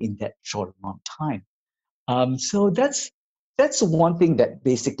communicate in that short amount of time. So that's one thing that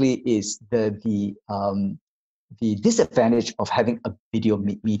basically is the disadvantage of having a video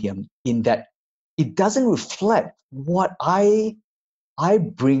medium, in that it doesn't reflect what I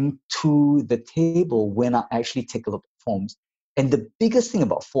bring to the table when I actually take a look at forms. And the biggest thing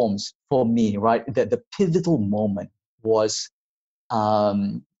about forms for me, right, the pivotal moment was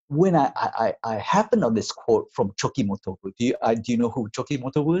when I happened on this quote from Choki Motobu. Do you know who Choki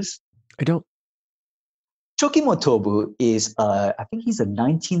Motobu is? I don't. Choki Motobu is, I think he's a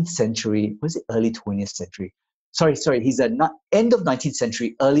 19th century, was it early 20th century? Sorry, he's a end of 19th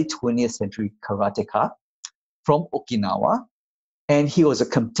century, early 20th century karateka from Okinawa. And he was a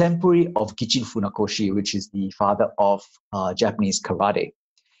contemporary of Gichin Funakoshi, which is the father of Japanese karate.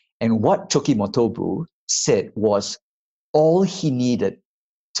 And what Choki Motobu said was all he needed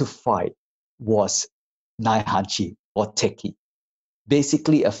to fight was naihanchi or teki,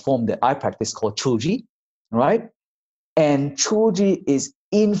 basically a form that I practice called choji, right? And choji is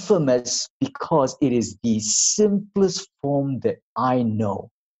infamous because it is the simplest form that I know.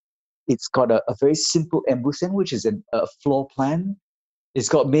 It's got a very simple embusen, which is a floor plan. It's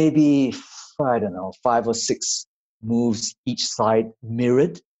got maybe, I don't know, 5 or 6 moves each side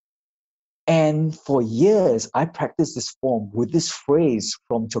mirrored. And for years, I practiced this form with this phrase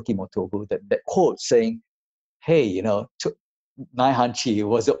from Choki Motobu, that quote saying, hey, Naihanchi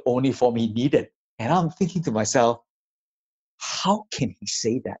was the only form he needed. And I'm thinking to myself, how can he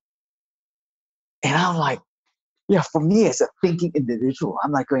say that? And I'm like, yeah, for me as a thinking individual,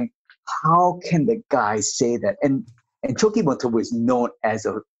 I'm like going, how can the guy say that? And Choki Motobu is known as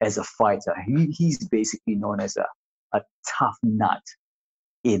a fighter. He's basically known as a tough nut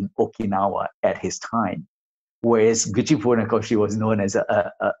in Okinawa at his time. Whereas Gichin Funakoshi was known as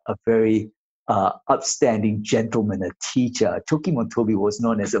a very upstanding gentleman, a teacher. Choki Motobu was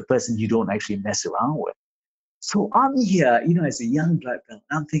known as a person you don't actually mess around with. So I'm here, as a young black belt,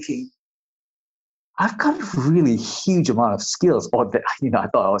 I'm thinking, I've got a really huge amount of skills, or that, I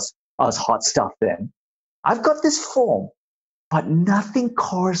thought I was hot stuff then. I've got this form, but nothing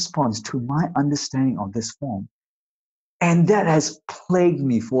corresponds to my understanding of this form. And that has plagued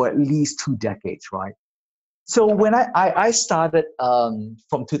me for at least 2 decades, right? So when I started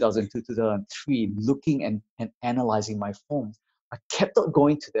from 2002 to 2003 looking and analyzing my forms, I kept on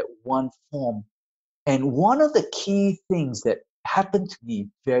going to that one form. And one of the key things that happened to me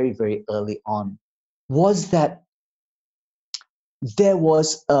very, very early on was that there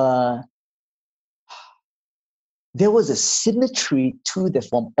was a symmetry to the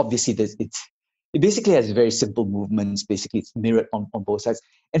form. Obviously, it basically has very simple movements. Basically, it's mirrored on both sides.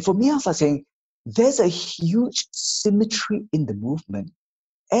 And for me, I was like saying, there's a huge symmetry in the movement.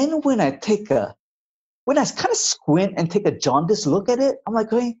 And when I kind of squint and take a jaundiced look at it, I'm like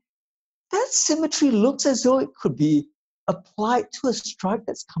going, that symmetry looks as though it could be applied to a strike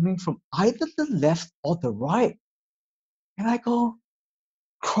that's coming from either the left or the right. And I go,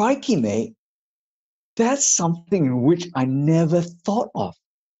 crikey, mate, that's something in which I never thought of.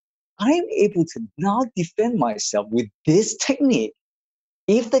 I'm able to now defend myself with this technique.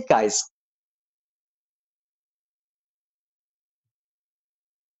 If the guy's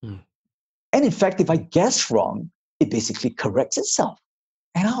and in fact, if I guess wrong, it basically corrects itself.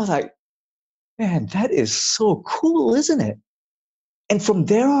 And I was like, man, that is so cool, isn't it? And from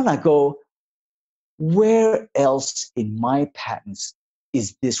there on, I go, where else in my patterns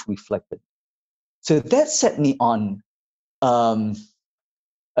is this reflected? So that set me on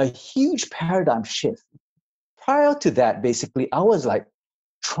a huge paradigm shift. Prior to that, basically, I was like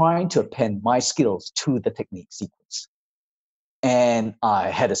trying to append my skills to the technique sequence. And I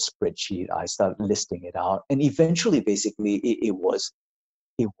had a spreadsheet. I started listing it out. And eventually, basically, it was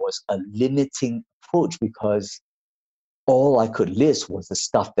a limiting approach because all I could list was the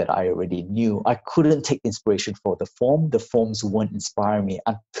stuff that I already knew. I couldn't take inspiration for the form. The forms wouldn't inspire me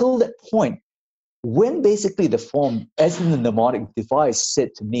until that point when basically the form, as in the mnemonic device,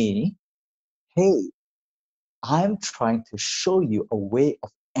 said to me, hey, I'm trying to show you a way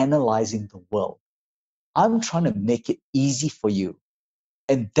of analyzing the world. I'm trying to make it easy for you.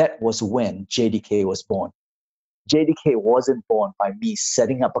 And that was when JDK was born. JDK wasn't born by me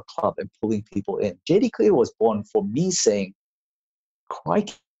setting up a club and pulling people in. JDK was born for me saying,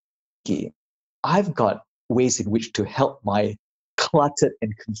 crikey, I've got ways in which to help my cluttered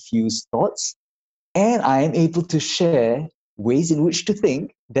and confused thoughts. And I am able to share ways in which to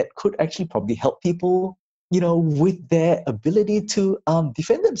think that could actually probably help people, with their ability to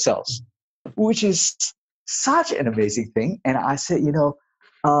defend themselves, which is such an amazing thing. And I said,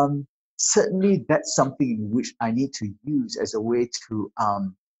 certainly that's something in which I need to use as a way to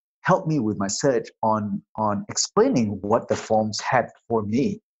help me with my search on explaining what the forms had for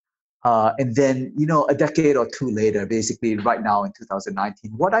me. And then, a decade or two later, basically right now in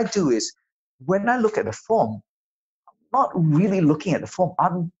 2019, what I do is when I look at the form, I'm not really looking at the form.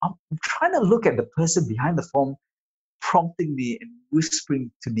 I'm trying to look at the person behind the form, prompting me and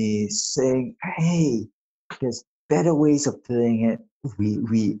whispering to me, saying, hey, there's better ways of doing it.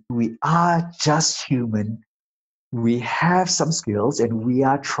 We are just human. We have some skills and we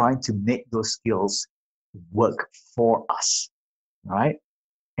are trying to make those skills work for us, right?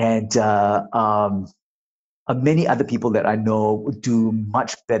 And many other people that I know do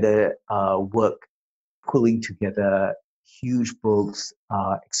much better work pulling together huge books,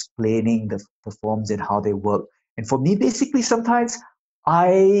 explaining the forms and how they work. And for me, basically, sometimes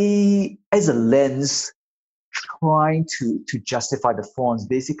I, as a lens, trying to justify the forms.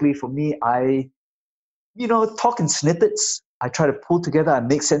 Basically, for me, I, talk in snippets. I try to pull together and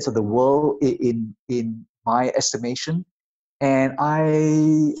make sense of the world in my estimation. And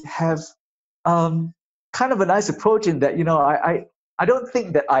I have kind of a nice approach in that, I don't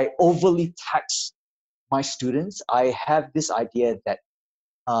think that I overly tax my students. I have this idea that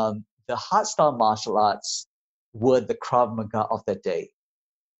the hardstyle martial arts were the Krav Maga of the day.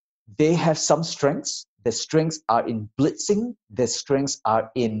 They have some strengths. Their strengths are in blitzing. Their strengths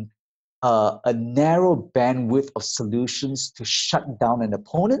are in a narrow bandwidth of solutions to shut down an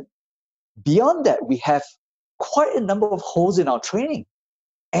opponent. Beyond that, we have quite a number of holes in our training.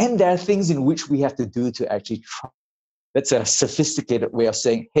 And there are things in which we have to do to actually try. That's a sophisticated way of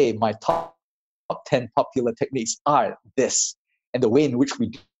saying, hey, my top 10 popular techniques are this. And the way in which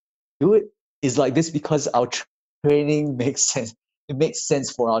we do it is like this because our training makes sense. It makes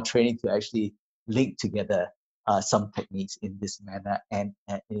sense for our training to actually link together some techniques in this manner. And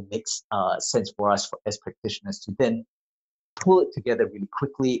it makes sense for us as practitioners to then pull it together really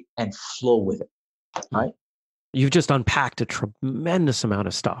quickly and flow with it, right? You've just unpacked a tremendous amount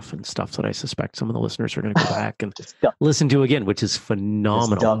of stuff and stuff that I suspect some of the listeners are going to go back and listen to again, which is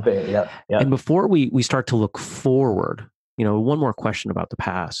phenomenal. Just dump it. Yeah. And before we start to look forward, one more question about the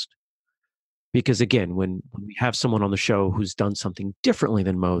past. Because again, when we have someone on the show who's done something differently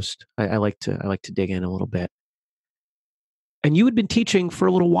than most, I like to dig in a little bit. And you had been teaching for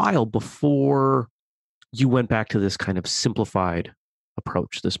a little while before you went back to this kind of simplified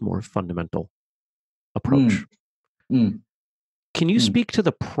approach, this more fundamental approach. Mm, Can you mm. speak to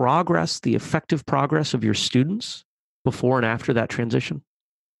the progress, the effective progress of your students before and after that transition?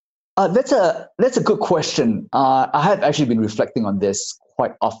 That's a good question. I have actually been reflecting on this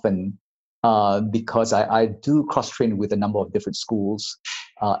quite often because I do cross train with a number of different schools,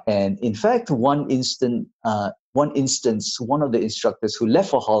 and in fact, one instance, one of the instructors who left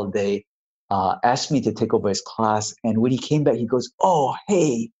for holiday asked me to take over his class, and when he came back, he goes, "Oh,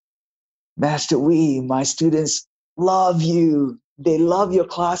 hey, Master Wee, my students love you. They love your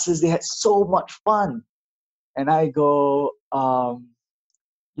classes. They had so much fun." And I go,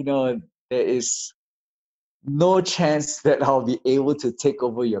 you know, there is no chance that I'll be able to take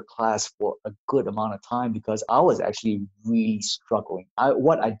over your class for a good amount of time because I was actually really struggling.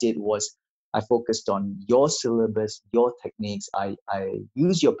 What I did was I focused on your syllabus, your techniques. I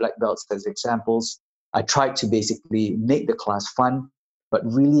used your black belts as examples. I tried to basically make the class fun, but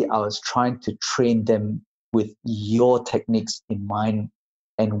really I was trying to train them with your techniques in mind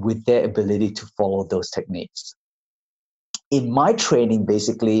and with their ability to follow those techniques. In my training,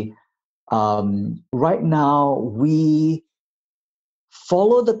 basically, right now, we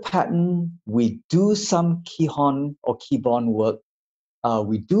follow the pattern. We do some Kihon or Kibon work.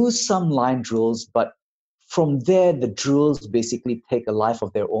 We do some line drills, but from there, the drills basically take a life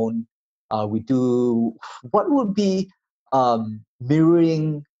of their own. We do what would be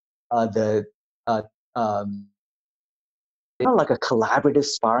mirroring the um, kind of like a collaborative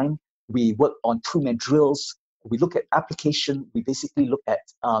sparring. We work on two-man drills. We look at application. We basically look at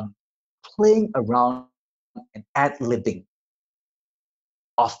playing around and ad-libbing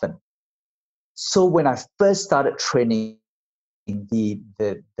often. So when I first started training, the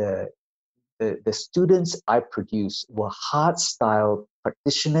the the the students I produced were hard style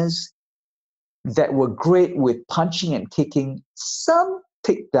practitioners that were great with punching and kicking, some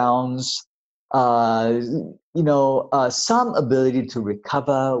takedowns, some ability to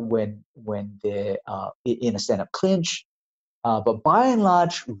recover when they're in a stand-up clinch. But by and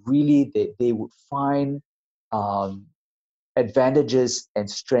large, really, they would find um, advantages and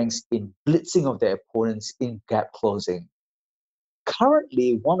strengths in blitzing of their opponents in gap closing.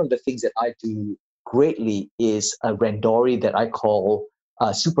 Currently, one of the things that I do greatly is a randori that I call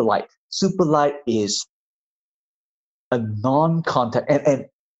super light. Super light is a non-contact, and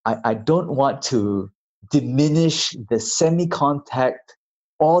I don't want to diminish the semi-contact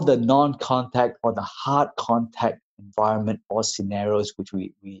or the non-contact or the hard contact environment or scenarios which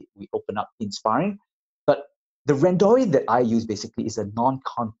we open up in sparring. But the randori that I use basically is a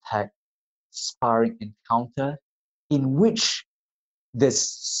non-contact sparring encounter in which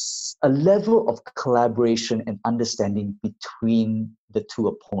there's a level of collaboration and understanding between the two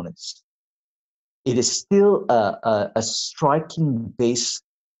opponents. It is still a striking based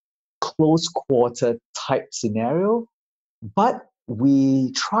close quarter type scenario, but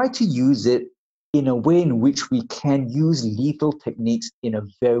we try to use it in a way in which we can use lethal techniques in a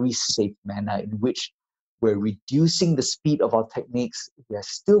very safe manner, in which we're reducing the speed of our techniques, we're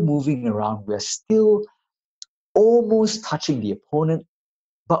still moving around, we're still almost touching the opponent.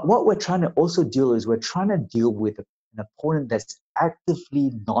 But what we're trying to also deal is we're trying to deal with an opponent that's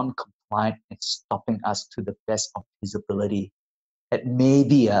actively non-compliant and stopping us to the best of his ability at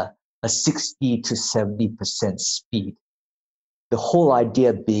maybe a 60 to 70% speed. The whole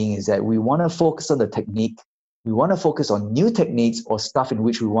idea being is that we want to focus on the technique. We want to focus on new techniques or stuff in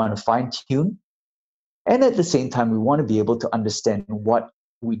which we want to fine tune. And at the same time, we want to be able to understand what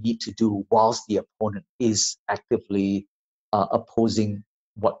we need to do whilst the opponent is actively opposing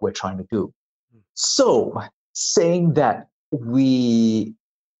what we're trying to do. So, saying that we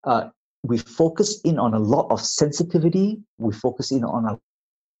focus in on a lot of sensitivity, we focus in on a lot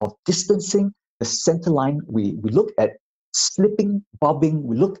of distancing, the center line. We look at slipping, bobbing.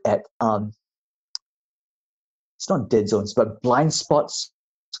 We look at it's not dead zones, but blind spots.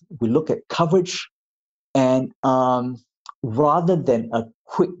 We look at coverage, and rather than a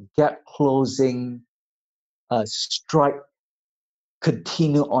quick gap closing strike,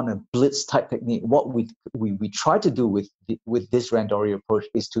 continue on a blitz type technique. What we try to do with this randori approach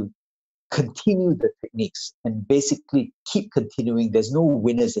is to continue the techniques and basically keep continuing. There's no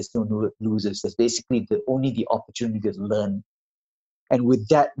winners, there's no losers. There's basically only the opportunity to learn. And with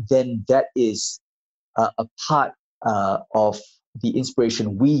that, then that is a part of the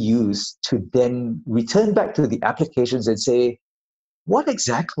inspiration we use to then return back to the applications and say, what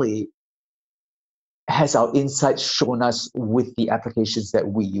exactly has our insights shown us with the applications that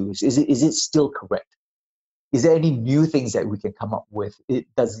we use? Is it still correct? Is there any new things that we can come up with?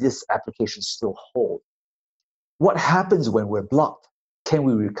 Does this application still hold? What happens when we're blocked? Can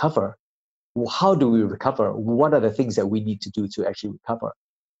we recover? How do we recover? What are the things that we need to do to actually recover?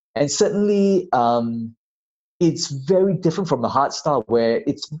 And certainly, it's very different from the hard style, where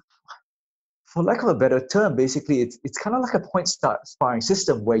it's, for lack of a better term, basically it's kind of like a point sparring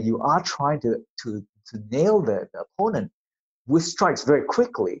system where you are trying to nail the opponent with strikes very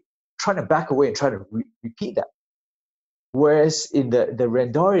quickly, trying to back away and try to repeat that. Whereas in the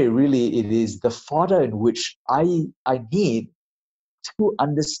randori, really, it is the fodder in which I need to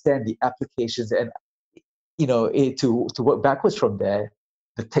understand the applications and, to work backwards from there,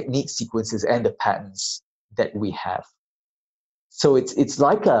 the technique sequences and the patterns that we have. So it's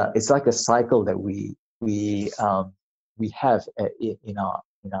like a cycle that we have in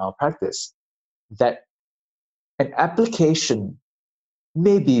our practice, that an application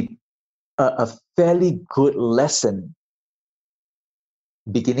may be a fairly good lesson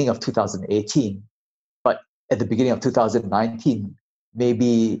beginning of 2018, but at the beginning of 2019,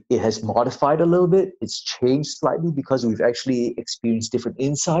 maybe it has modified a little bit. It's changed slightly because we've actually experienced different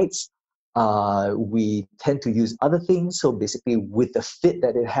insights. We tend to use other things. So basically, with the fit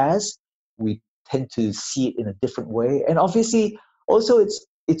that it has, we tend to see it in a different way. And obviously, also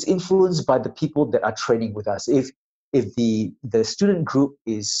it's influenced by the people that are training with us. If the student group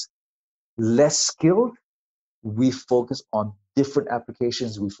is less skilled, we focus on different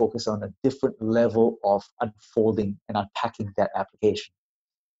applications. We focus on a different level of unfolding and unpacking that application.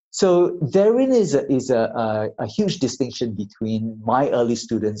 So therein is a huge distinction between my early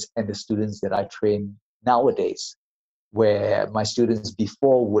students and the students that I train nowadays, where my students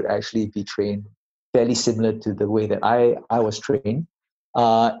before would actually be trained fairly similar to the way that I was trained.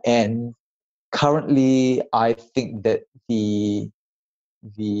 And currently, I think that the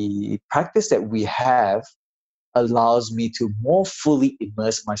practice that we have allows me to more fully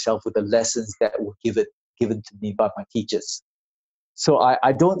immerse myself with the lessons that were given to me by my teachers. So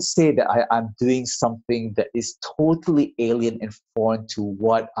I don't say that I'm doing something that is totally alien and foreign to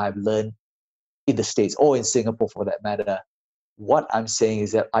what I've learned in the States or in Singapore for that matter. What I'm saying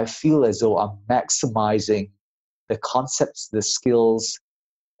is that I feel as though I'm maximizing the concepts, the skills,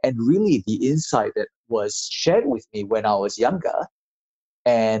 and really the insight that was shared with me when I was younger.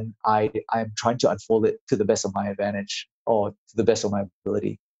 And I'm trying to unfold it to the best of my advantage or to the best of my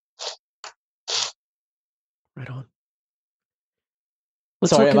ability. Right on.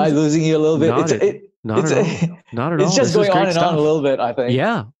 Sorry, am I losing you a little bit? Not at all. Not at all. It's just going on and on a little bit, I think.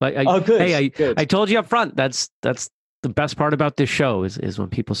 Yeah. Good. Hey, good. I told you up front, that's the best part about this show is when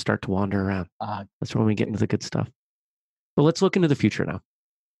people start to wander around. That's when we get into the good stuff. But let's look into the future now.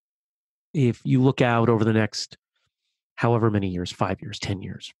 If you look out over the next however many years, 5 years, 10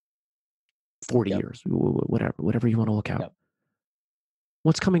 years, 40 years, whatever you want to look out.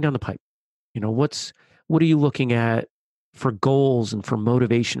 What's coming down the pipe? What are you looking at for goals and for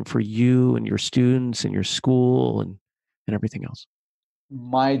motivation for you and your students and your school and everything else?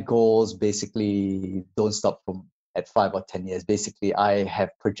 My goals basically don't stop at 5 or 10 years. Basically, I have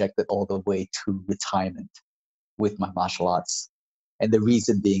projected all the way to retirement with my martial arts. And the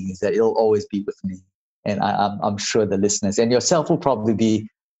reason being is that it'll always be with me. And I'm sure the listeners and yourself will probably be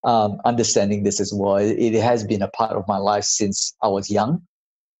understanding this as well. It has been a part of my life since I was young.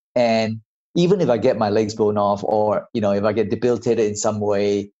 And even if I get my legs blown off or, if I get debilitated in some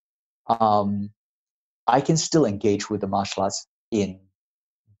way, I can still engage with the martial arts in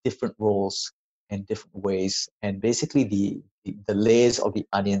different roles and different ways. And basically the layers of the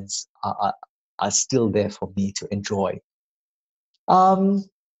onions are still there for me to enjoy.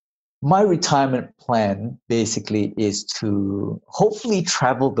 My retirement plan basically is to hopefully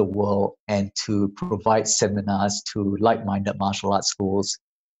travel the world and to provide seminars to like-minded martial arts schools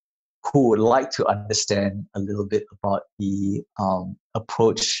who would like to understand a little bit about the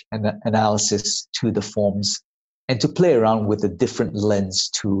approach and the analysis to the forms and to play around with a different lens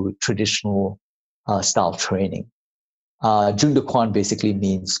to traditional style training. Jun De Kwan basically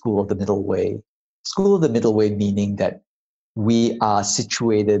means School of the Middle Way. School of the Middle Way meaning that we are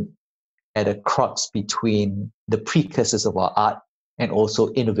situated at a crux between the precursors of our art and also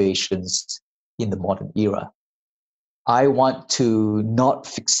innovations in the modern era. I want to not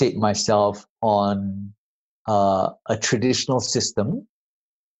fixate myself on a traditional system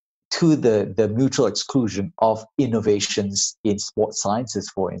to the mutual exclusion of innovations in sports sciences,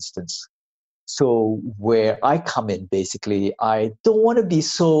 for instance. So where I come in, basically, I don't want to be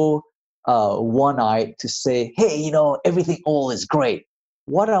so one-eyed to say, hey, everything all is great.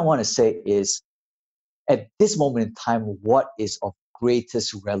 What I want to say is, at this moment in time, what is of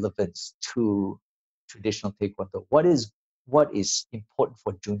greatest relevance to traditional Taekwondo? What is important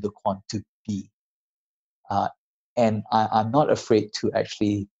for Jun De Kwan to be? And I'm not afraid to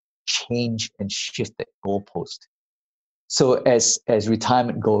actually change and shift that goalpost. So as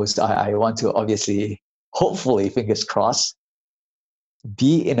retirement goes, I want to obviously, hopefully, fingers crossed,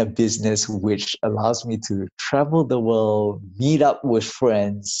 be in a business which allows me to travel the world, meet up with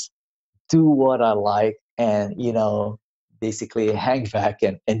friends, do what I like, and basically hang back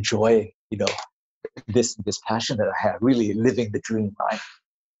and enjoy this passion that I have, really living the dream,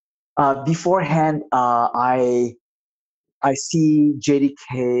 right? Beforehand, I see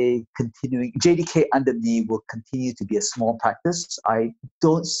JDK continuing. JDK under me will continue to be a small practice. I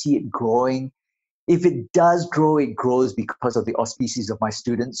don't see it growing. If it does grow, it grows because of the auspices of my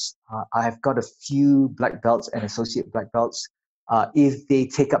students. I've got a few black belts and associate black belts. If they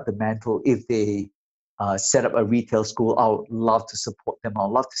take up the mantle, if they set up a retail school, I would love to support them. I'd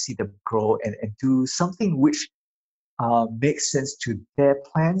love to see them grow and do something which makes sense to their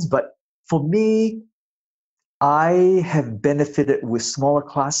plans. But for me, I have benefited with smaller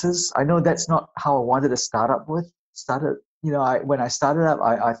classes. I know that's not how I wanted to start up with. When I started up,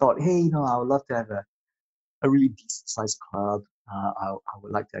 I thought, hey, I would love to have a really decent sized club. I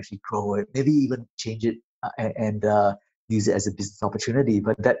would like to actually grow it, maybe even change it and use it as a business opportunity.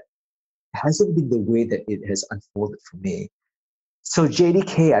 But that hasn't been the way that it has unfolded for me. So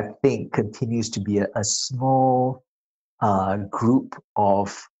JDK, I think, continues to be a small group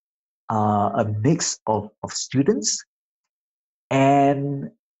of a mix of students.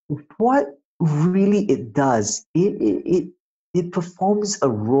 And what really it does, it performs a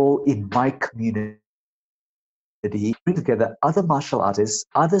role in my community, bring together other martial artists,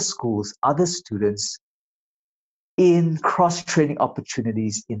 other schools, other students in cross-training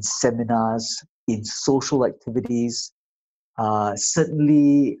opportunities, in seminars, in social activities.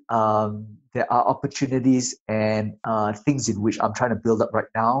 Certainly, there are opportunities and things in which I'm trying to build up right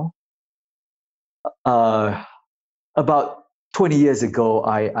now. About 20 years ago,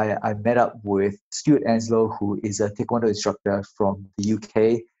 I met up with Stuart Anslow, who is a Taekwondo instructor from the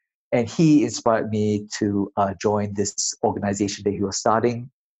UK, and he inspired me to join this organization that he was starting,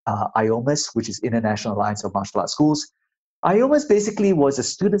 IOMAS, which is International Alliance of Martial Arts Schools. IOMAS basically was a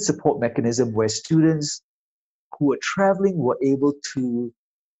student support mechanism where students who were traveling were able to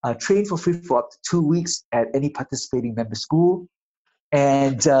train for free for up to 2 weeks at any participating member school.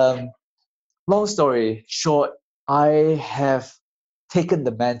 And long story short, I have taken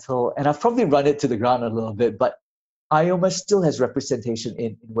the mantle and I've probably run it to the ground a little bit, but IOMA still has representation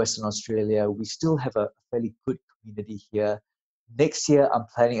in Western Australia. We still have a fairly good community here. Next year, I'm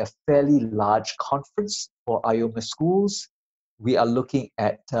planning a fairly large conference for IOMA schools. We are looking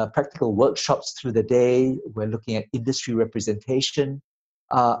at practical workshops through the day. We're looking at industry representation.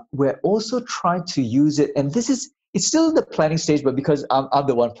 We're also trying to use it, and it's still in the planning stage, but because I'm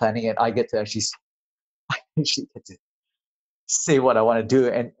the one planning it, I get to actually say what I want to do.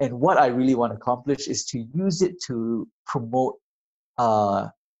 And what I really want to accomplish is to use it to promote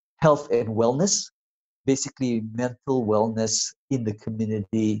health and wellness, basically mental wellness in the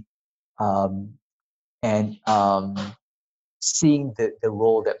community, and seeing the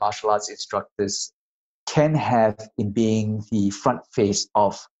role that martial arts instructors can have in being the front face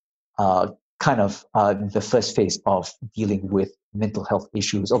of the first phase of dealing with mental health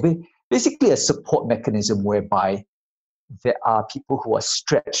issues, or basically a support mechanism whereby there are people who are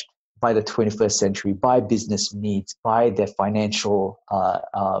stretched by the 21st century, by business needs, by their financial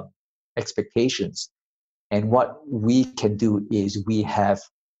expectations. And what we can do is we have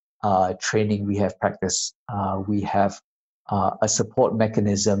training, we have practice, we have a support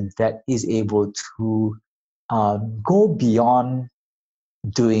mechanism that is able to go beyond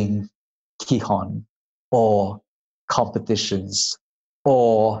doing Kihon or competitions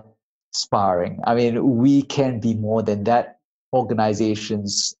or sparring. I mean, we can be more than that.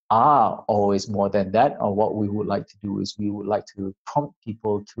 Organizations are always more than that. Or what we would like to do is we would like to prompt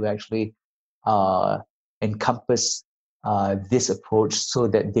people to actually encompass this approach so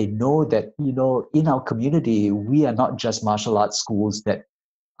that they know that, in our community, we are not just martial arts schools that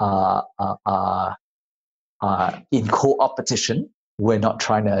are in co-opetition. We're not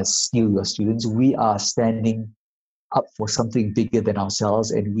trying to steal your students. We are standing up for something bigger than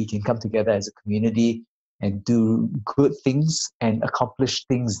ourselves, and we can come together as a community and do good things and accomplish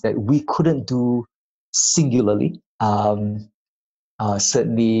things that we couldn't do singularly.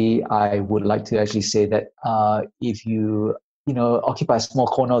 Certainly, I would like to actually say that if you occupy a small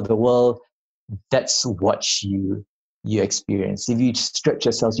corner of the world, that's what you experience. If you stretch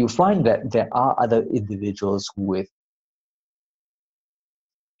yourselves, you'll find that there are other individuals with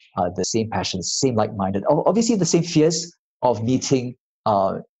the same passions, same like-minded, obviously the same fears of meeting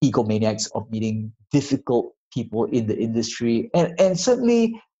egomaniacs, of meeting difficult people in the industry. And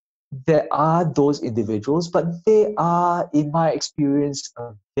certainly there are those individuals, but they are, in my experience,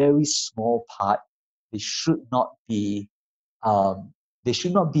 a very small part. They should not be they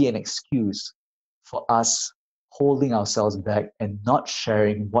should not be an excuse for us holding ourselves back and not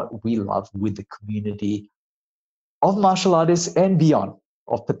sharing what we love with the community of martial artists and beyond,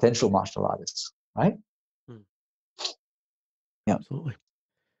 of potential martial artists, right? Yeah. Absolutely.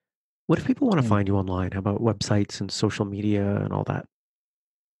 What if people want to find you online? How about websites and social media and all that?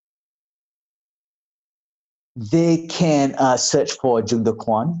 They can search for Jung De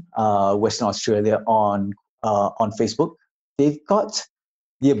Kwan, Western Australia, on Facebook. They've got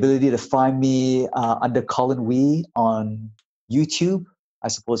the ability to find me under Colin Wee on YouTube, I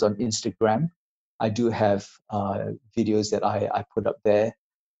suppose on Instagram. I do have videos that I put up there.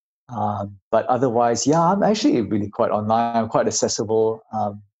 But otherwise, yeah, I'm actually really quite online. I'm quite accessible.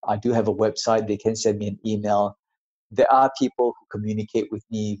 I do have a website. They can send me an email. There are people who communicate with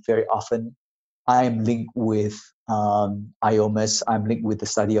me very often. I'm linked with IOMAS. I'm linked with the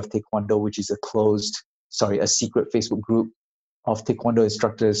study of Taekwondo, which is a secret Facebook group of Taekwondo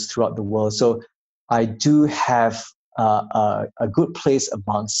instructors throughout the world. So I do have a good place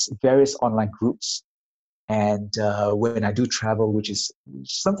amongst various online groups. And when I do travel, which is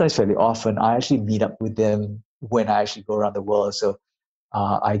sometimes fairly often, I actually meet up with them when I actually go around the world. So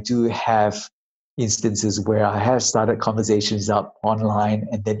I do have instances where I have started conversations up online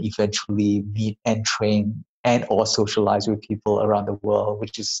and then eventually meet and train and or socialize with people around the world,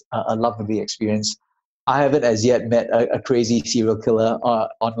 which is a lovely experience. I haven't as yet met a crazy serial killer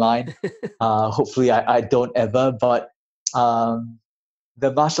online. Hopefully I don't ever, but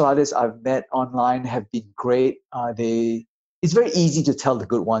the martial artists I've met online have been great. It's very easy to tell the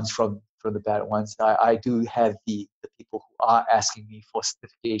good ones from the bad ones. I do have the people who are asking me for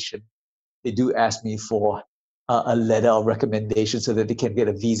certification. They do ask me for a letter of recommendation so that they can get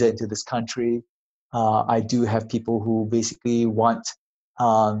a visa into this country. I do have people who basically want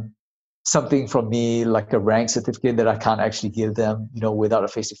something from me, like a rank certificate that I can't actually give them, without a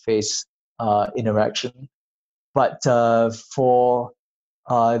face-to-face interaction. But for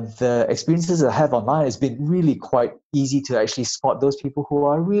the experiences I have online, it's been really quite easy to actually spot those people who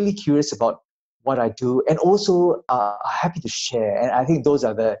are really curious about what I do and also are happy to share. And I think those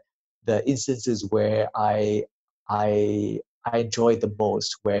are the instances where I enjoy the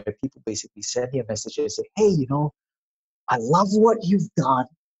most, where people basically send me a message and say, hey, I love what you've done.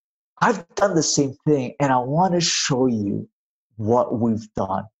 I've done the same thing and I want to show you what we've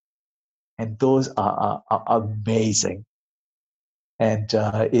done. And those are amazing. And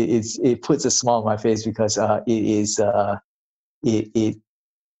it puts a smile on my face because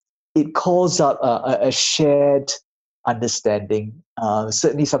it calls up a shared understanding.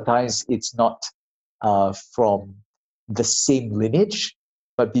 Certainly, sometimes it's not from the same lineage,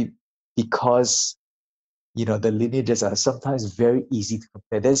 but because the lineages are sometimes very easy to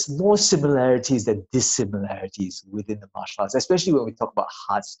compare. There's more similarities than dissimilarities within the martial arts, especially when we talk about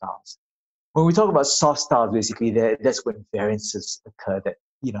hard styles. When we talk about soft styles, basically, that's when variances occur that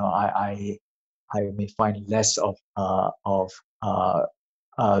I may find less of the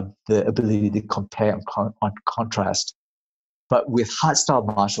ability to compare on contrast. But with hard style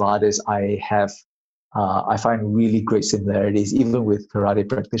martial artists, I find really great similarities, even with karate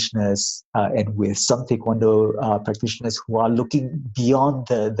practitioners and with some taekwondo practitioners who are looking beyond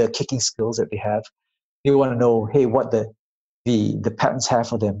the kicking skills that they have. They want to know, hey, what the patterns have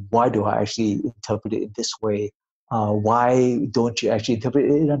for them. Why do I actually interpret it in this way? Why don't you actually interpret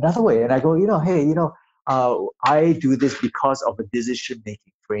it in another way? And I go, hey, I do this because of a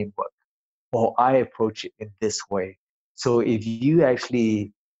decision-making framework, or I approach it in this way. So if you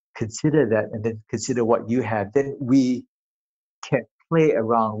actually consider that and then consider what you have, then we can play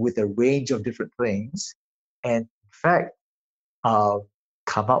around with a range of different things and, in fact,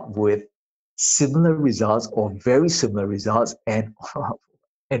 come up with similar results or very similar results and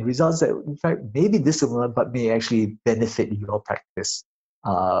results that, in fact, may be dissimilar but may actually benefit your practice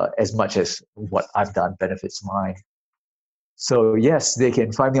as much as what I've done benefits mine. So yes, they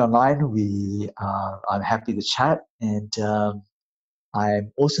can find me online. I'm happy to chat, and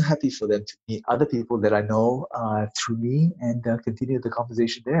I'm also happy for them to meet other people that I know through me and continue the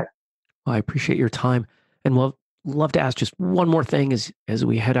conversation there. Well, I appreciate your time, and we'll love to ask just one more thing as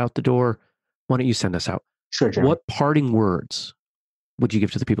we head out the door. Why don't you send us out? Sure, Jeremy. What parting words would you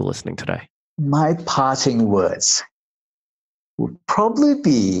give to the people listening today? My parting words would probably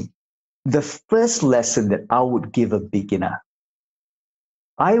be the first lesson that I would give a beginner.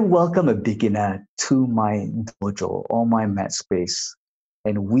 I welcome a beginner to my dojo or my mat space,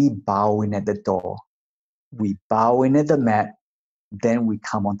 and we bow in at the door. We bow in at the mat, then we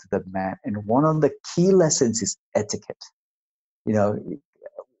come onto the mat. And one of the key lessons is etiquette. You know,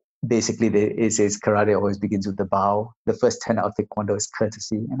 basically it says karate always begins with the bow. The first 10 out of Taekwondo is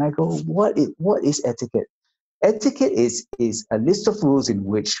courtesy. And I go, what is etiquette? Etiquette is a list of rules in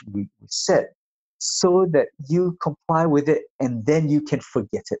which we set so that you comply with it and then you can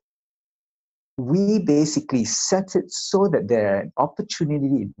forget it. We basically set it so that there's an opportunity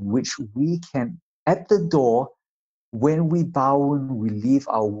in which we can, at the door, when we bow in, we leave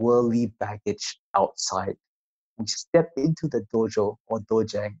our worldly baggage outside. We step into the dojo or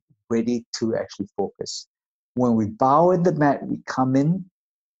dojang ready to actually focus. When we bow at the mat, we come in,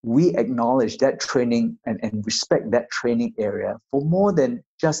 we acknowledge that training and respect that training area for more than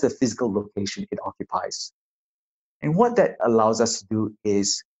just the physical location it occupies. And what that allows us to do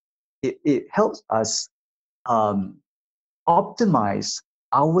is it helps us optimize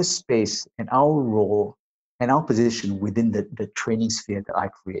our space and our role and our position within the training sphere that I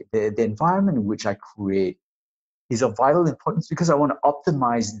create. The environment in which I create is of vital importance because I want to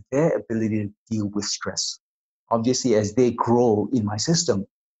optimize their ability to deal with stress. Obviously, as they grow in my system,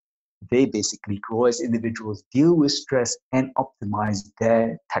 they basically grow as individuals, deal with stress, and optimize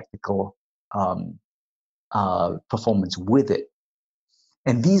their tactical performance with it.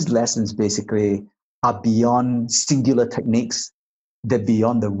 And these lessons basically are beyond singular techniques. They're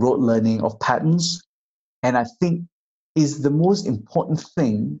beyond the rote learning of patterns. And I think is the most important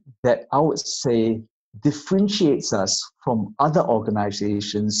thing that I would say differentiates us from other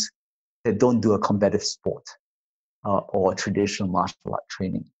organizations that don't do a competitive sport or traditional martial art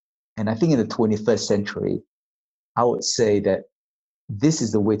training. And I think in the 21st century, I would say that this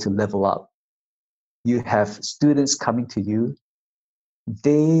is the way to level up. You have students coming to you.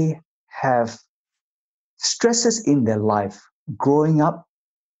 They have stresses in their life, growing up,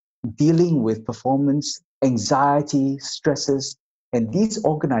 dealing with performance, anxiety, stresses, and these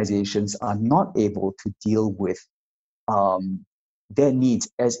organizations are not able to deal with their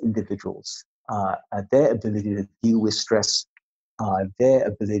needs as individuals, their ability to deal with stress, their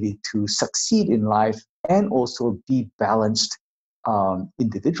ability to succeed in life, and also be balanced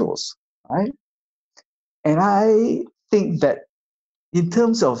individuals, right? And I think that in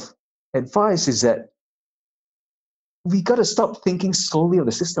terms of advice is that we got to stop thinking solely of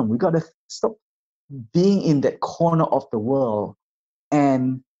the system. We got to stop being in that corner of the world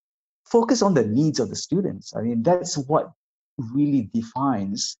and focus on the needs of the students. I mean, that's what really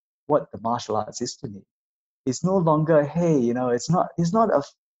defines what the martial arts is to me. It's no longer, hey, it's not a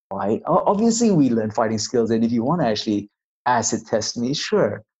fight. Obviously, we learn fighting skills, and if you want to actually acid test me,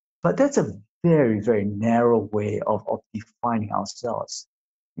 sure. But that's a very, very narrow way of defining ourselves.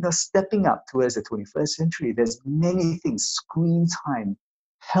 Stepping up towards the 21st century, there's many things: screen time,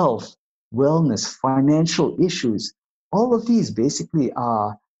 health, wellness, financial issues. All of these basically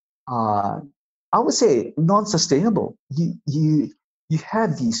are I would say, non-sustainable. You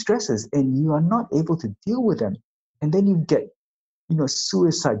have these stresses and you are not able to deal with them, and then you get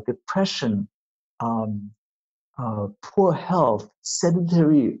suicide, depression, poor health,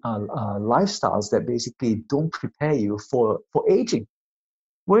 sedentary lifestyles that basically don't prepare you for aging.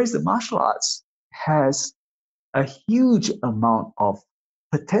 Whereas the martial arts has a huge amount of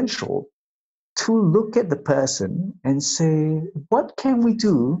potential to look at the person and say, what can we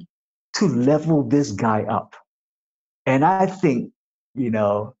do to level this guy up? And I think,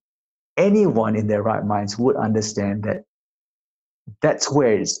 anyone in their right minds would understand that that's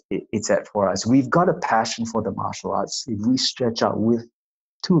where it's at for us. We've got a passion for the martial arts. If we stretch out with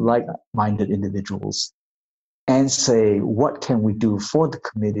two like-minded individuals and say, what can we do for the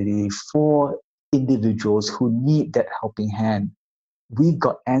community, for individuals who need that helping hand? We've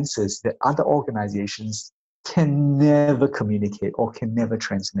got answers that other organizations can never communicate or can never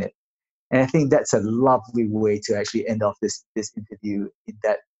transmit. And I think that's a lovely way to actually end off this interview, in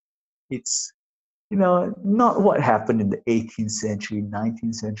that it's, not what happened in the 18th century,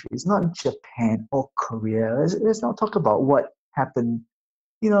 19th century. It's not Japan or Korea. Let's not talk about what happened,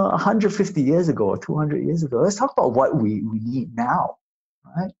 150 years ago or 200 years ago. Let's talk about what we need now,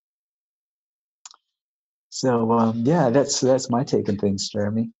 right? So, that's my take on things,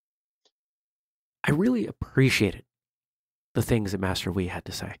 Jeremy. I really appreciated the things that Master Wee had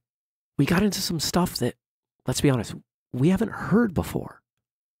to say. We got into some stuff that, let's be honest, we haven't heard before.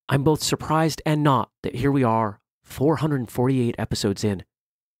 I'm both surprised and not that here we are, 448 episodes in,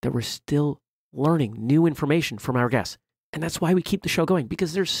 that we're still learning new information from our guests. And that's why we keep the show going,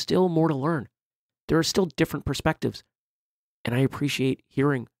 because there's still more to learn. There are still different perspectives. And I appreciate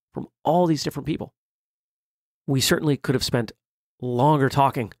hearing from all these different people. We certainly could have spent longer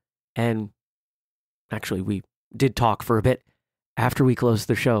talking, and actually we did talk for a bit after we closed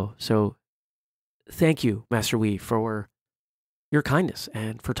the show. So thank you, Master Wee, for your kindness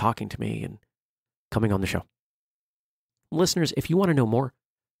and for talking to me and coming on the show. Listeners, if you want to know more,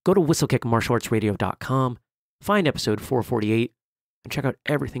 go to whistlekickmartialartsradio.com, find episode 448, and check out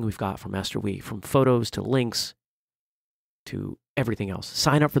everything we've got from Master Wee, from photos to links to everything else.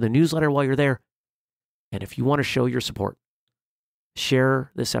 Sign up for the newsletter while you're there. And if you want to show your support,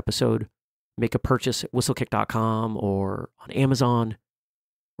 share this episode, make a purchase at whistlekick.com or on Amazon,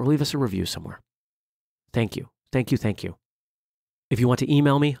 or leave us a review somewhere. Thank you. Thank you. Thank you. If you want to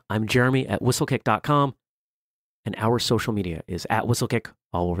email me, I'm Jeremy at whistlekick.com, and our social media is at whistlekick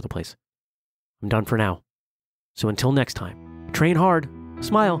all over the place. I'm done for now. So until next time, train hard,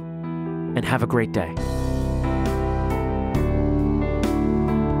 smile, and have a great day.